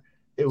water.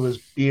 It was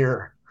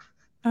beer.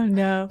 Oh,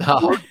 no.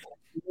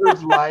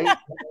 Coors Light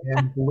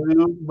and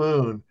Blue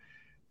Moon.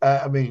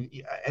 I mean,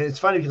 and it's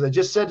funny because I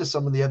just said to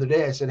someone the other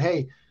day, I said,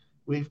 hey,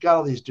 we've got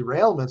all these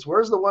derailments.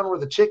 Where's the one where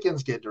the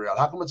chickens get derailed?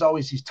 How come it's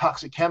always these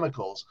toxic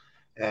chemicals?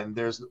 And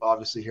here's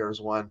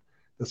one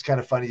that's kind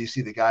of funny. You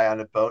see the guy on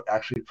a boat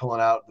actually pulling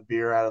out the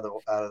beer out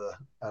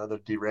of the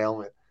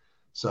derailment.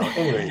 So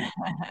anyway,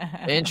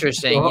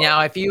 interesting.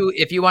 Now, if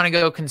you want to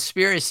go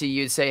conspiracy,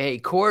 you'd say, hey,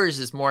 Coors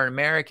is more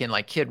American,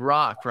 like Kid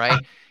Rock, right?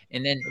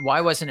 And then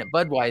why wasn't it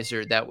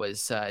Budweiser that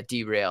was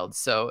derailed?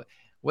 So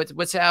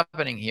what's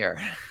happening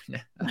here?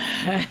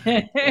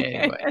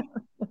 Anyway.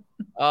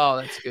 Oh,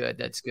 that's good.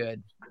 That's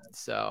good.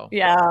 So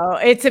yeah,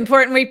 it's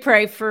important we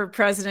pray for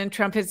President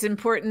Trump. It's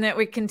important that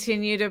we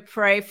continue to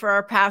pray for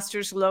our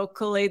pastors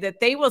locally,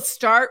 that they will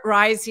start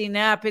rising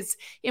up. It's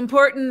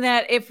important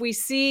that if we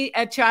see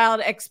a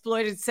child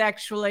exploited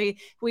sexually,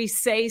 we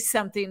say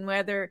something,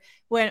 whether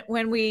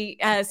when we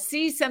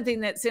see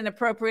something that's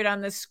inappropriate on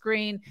the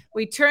screen,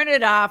 we turn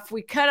it off,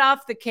 we cut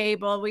off the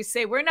cable, we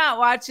say, we're not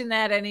watching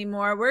that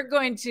anymore. We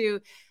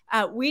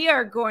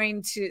are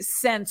going to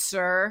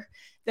censor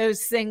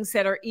those things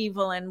that are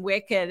evil and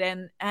wicked.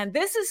 And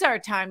this is our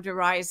time to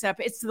rise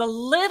up. It's the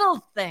little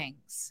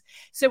things.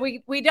 So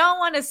we don't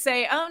want to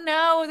say, oh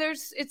no,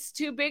 it's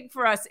too big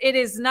for us. It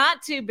is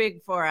not too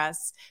big for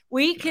us.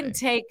 We can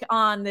take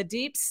on the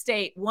deep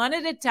state one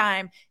at a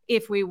time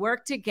if we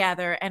work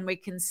together and we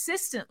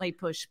consistently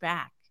push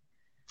back.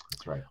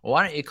 That's right. Well,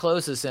 why don't you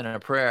close us in a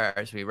prayer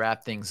as we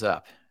wrap things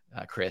up,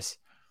 Chris?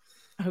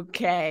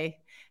 Okay.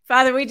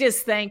 Father, we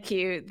just thank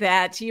you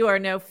that you are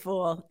no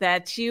fool,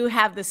 that you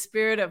have the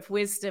spirit of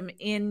wisdom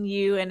in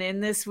you. And in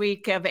this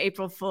week of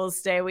April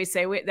Fool's Day, we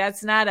say,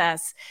 that's not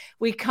us.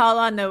 We call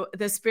on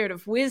the spirit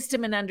of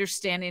wisdom and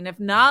understanding, of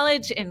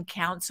knowledge and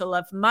counsel,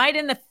 of might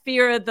and the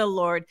fear of the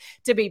Lord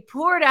to be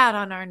poured out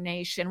on our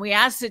nation. We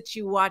ask that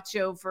you watch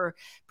over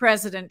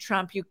President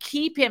Trump. You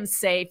keep him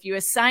safe. You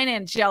assign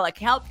angelic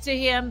help to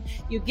him.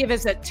 You give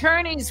his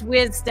attorneys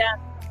wisdom,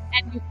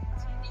 and you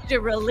to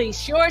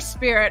release your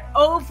spirit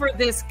over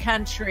this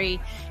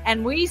country.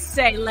 And we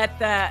say, let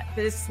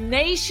this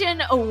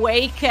nation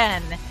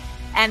awaken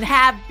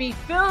and be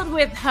filled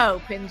with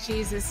hope in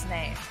Jesus'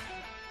 name.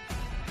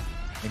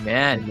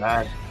 Amen.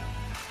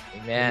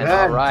 Amen.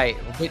 All right.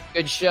 Well,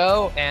 good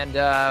show, and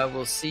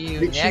we'll see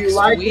you next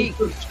week.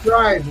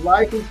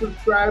 Like and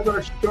subscribe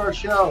to our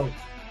show.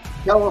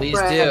 Please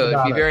do.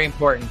 It'd be very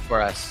important for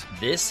us.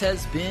 This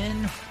has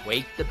been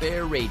Wake the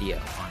Bear Radio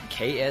on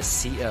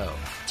KSCO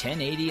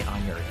 1080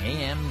 on your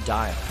AM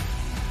dial.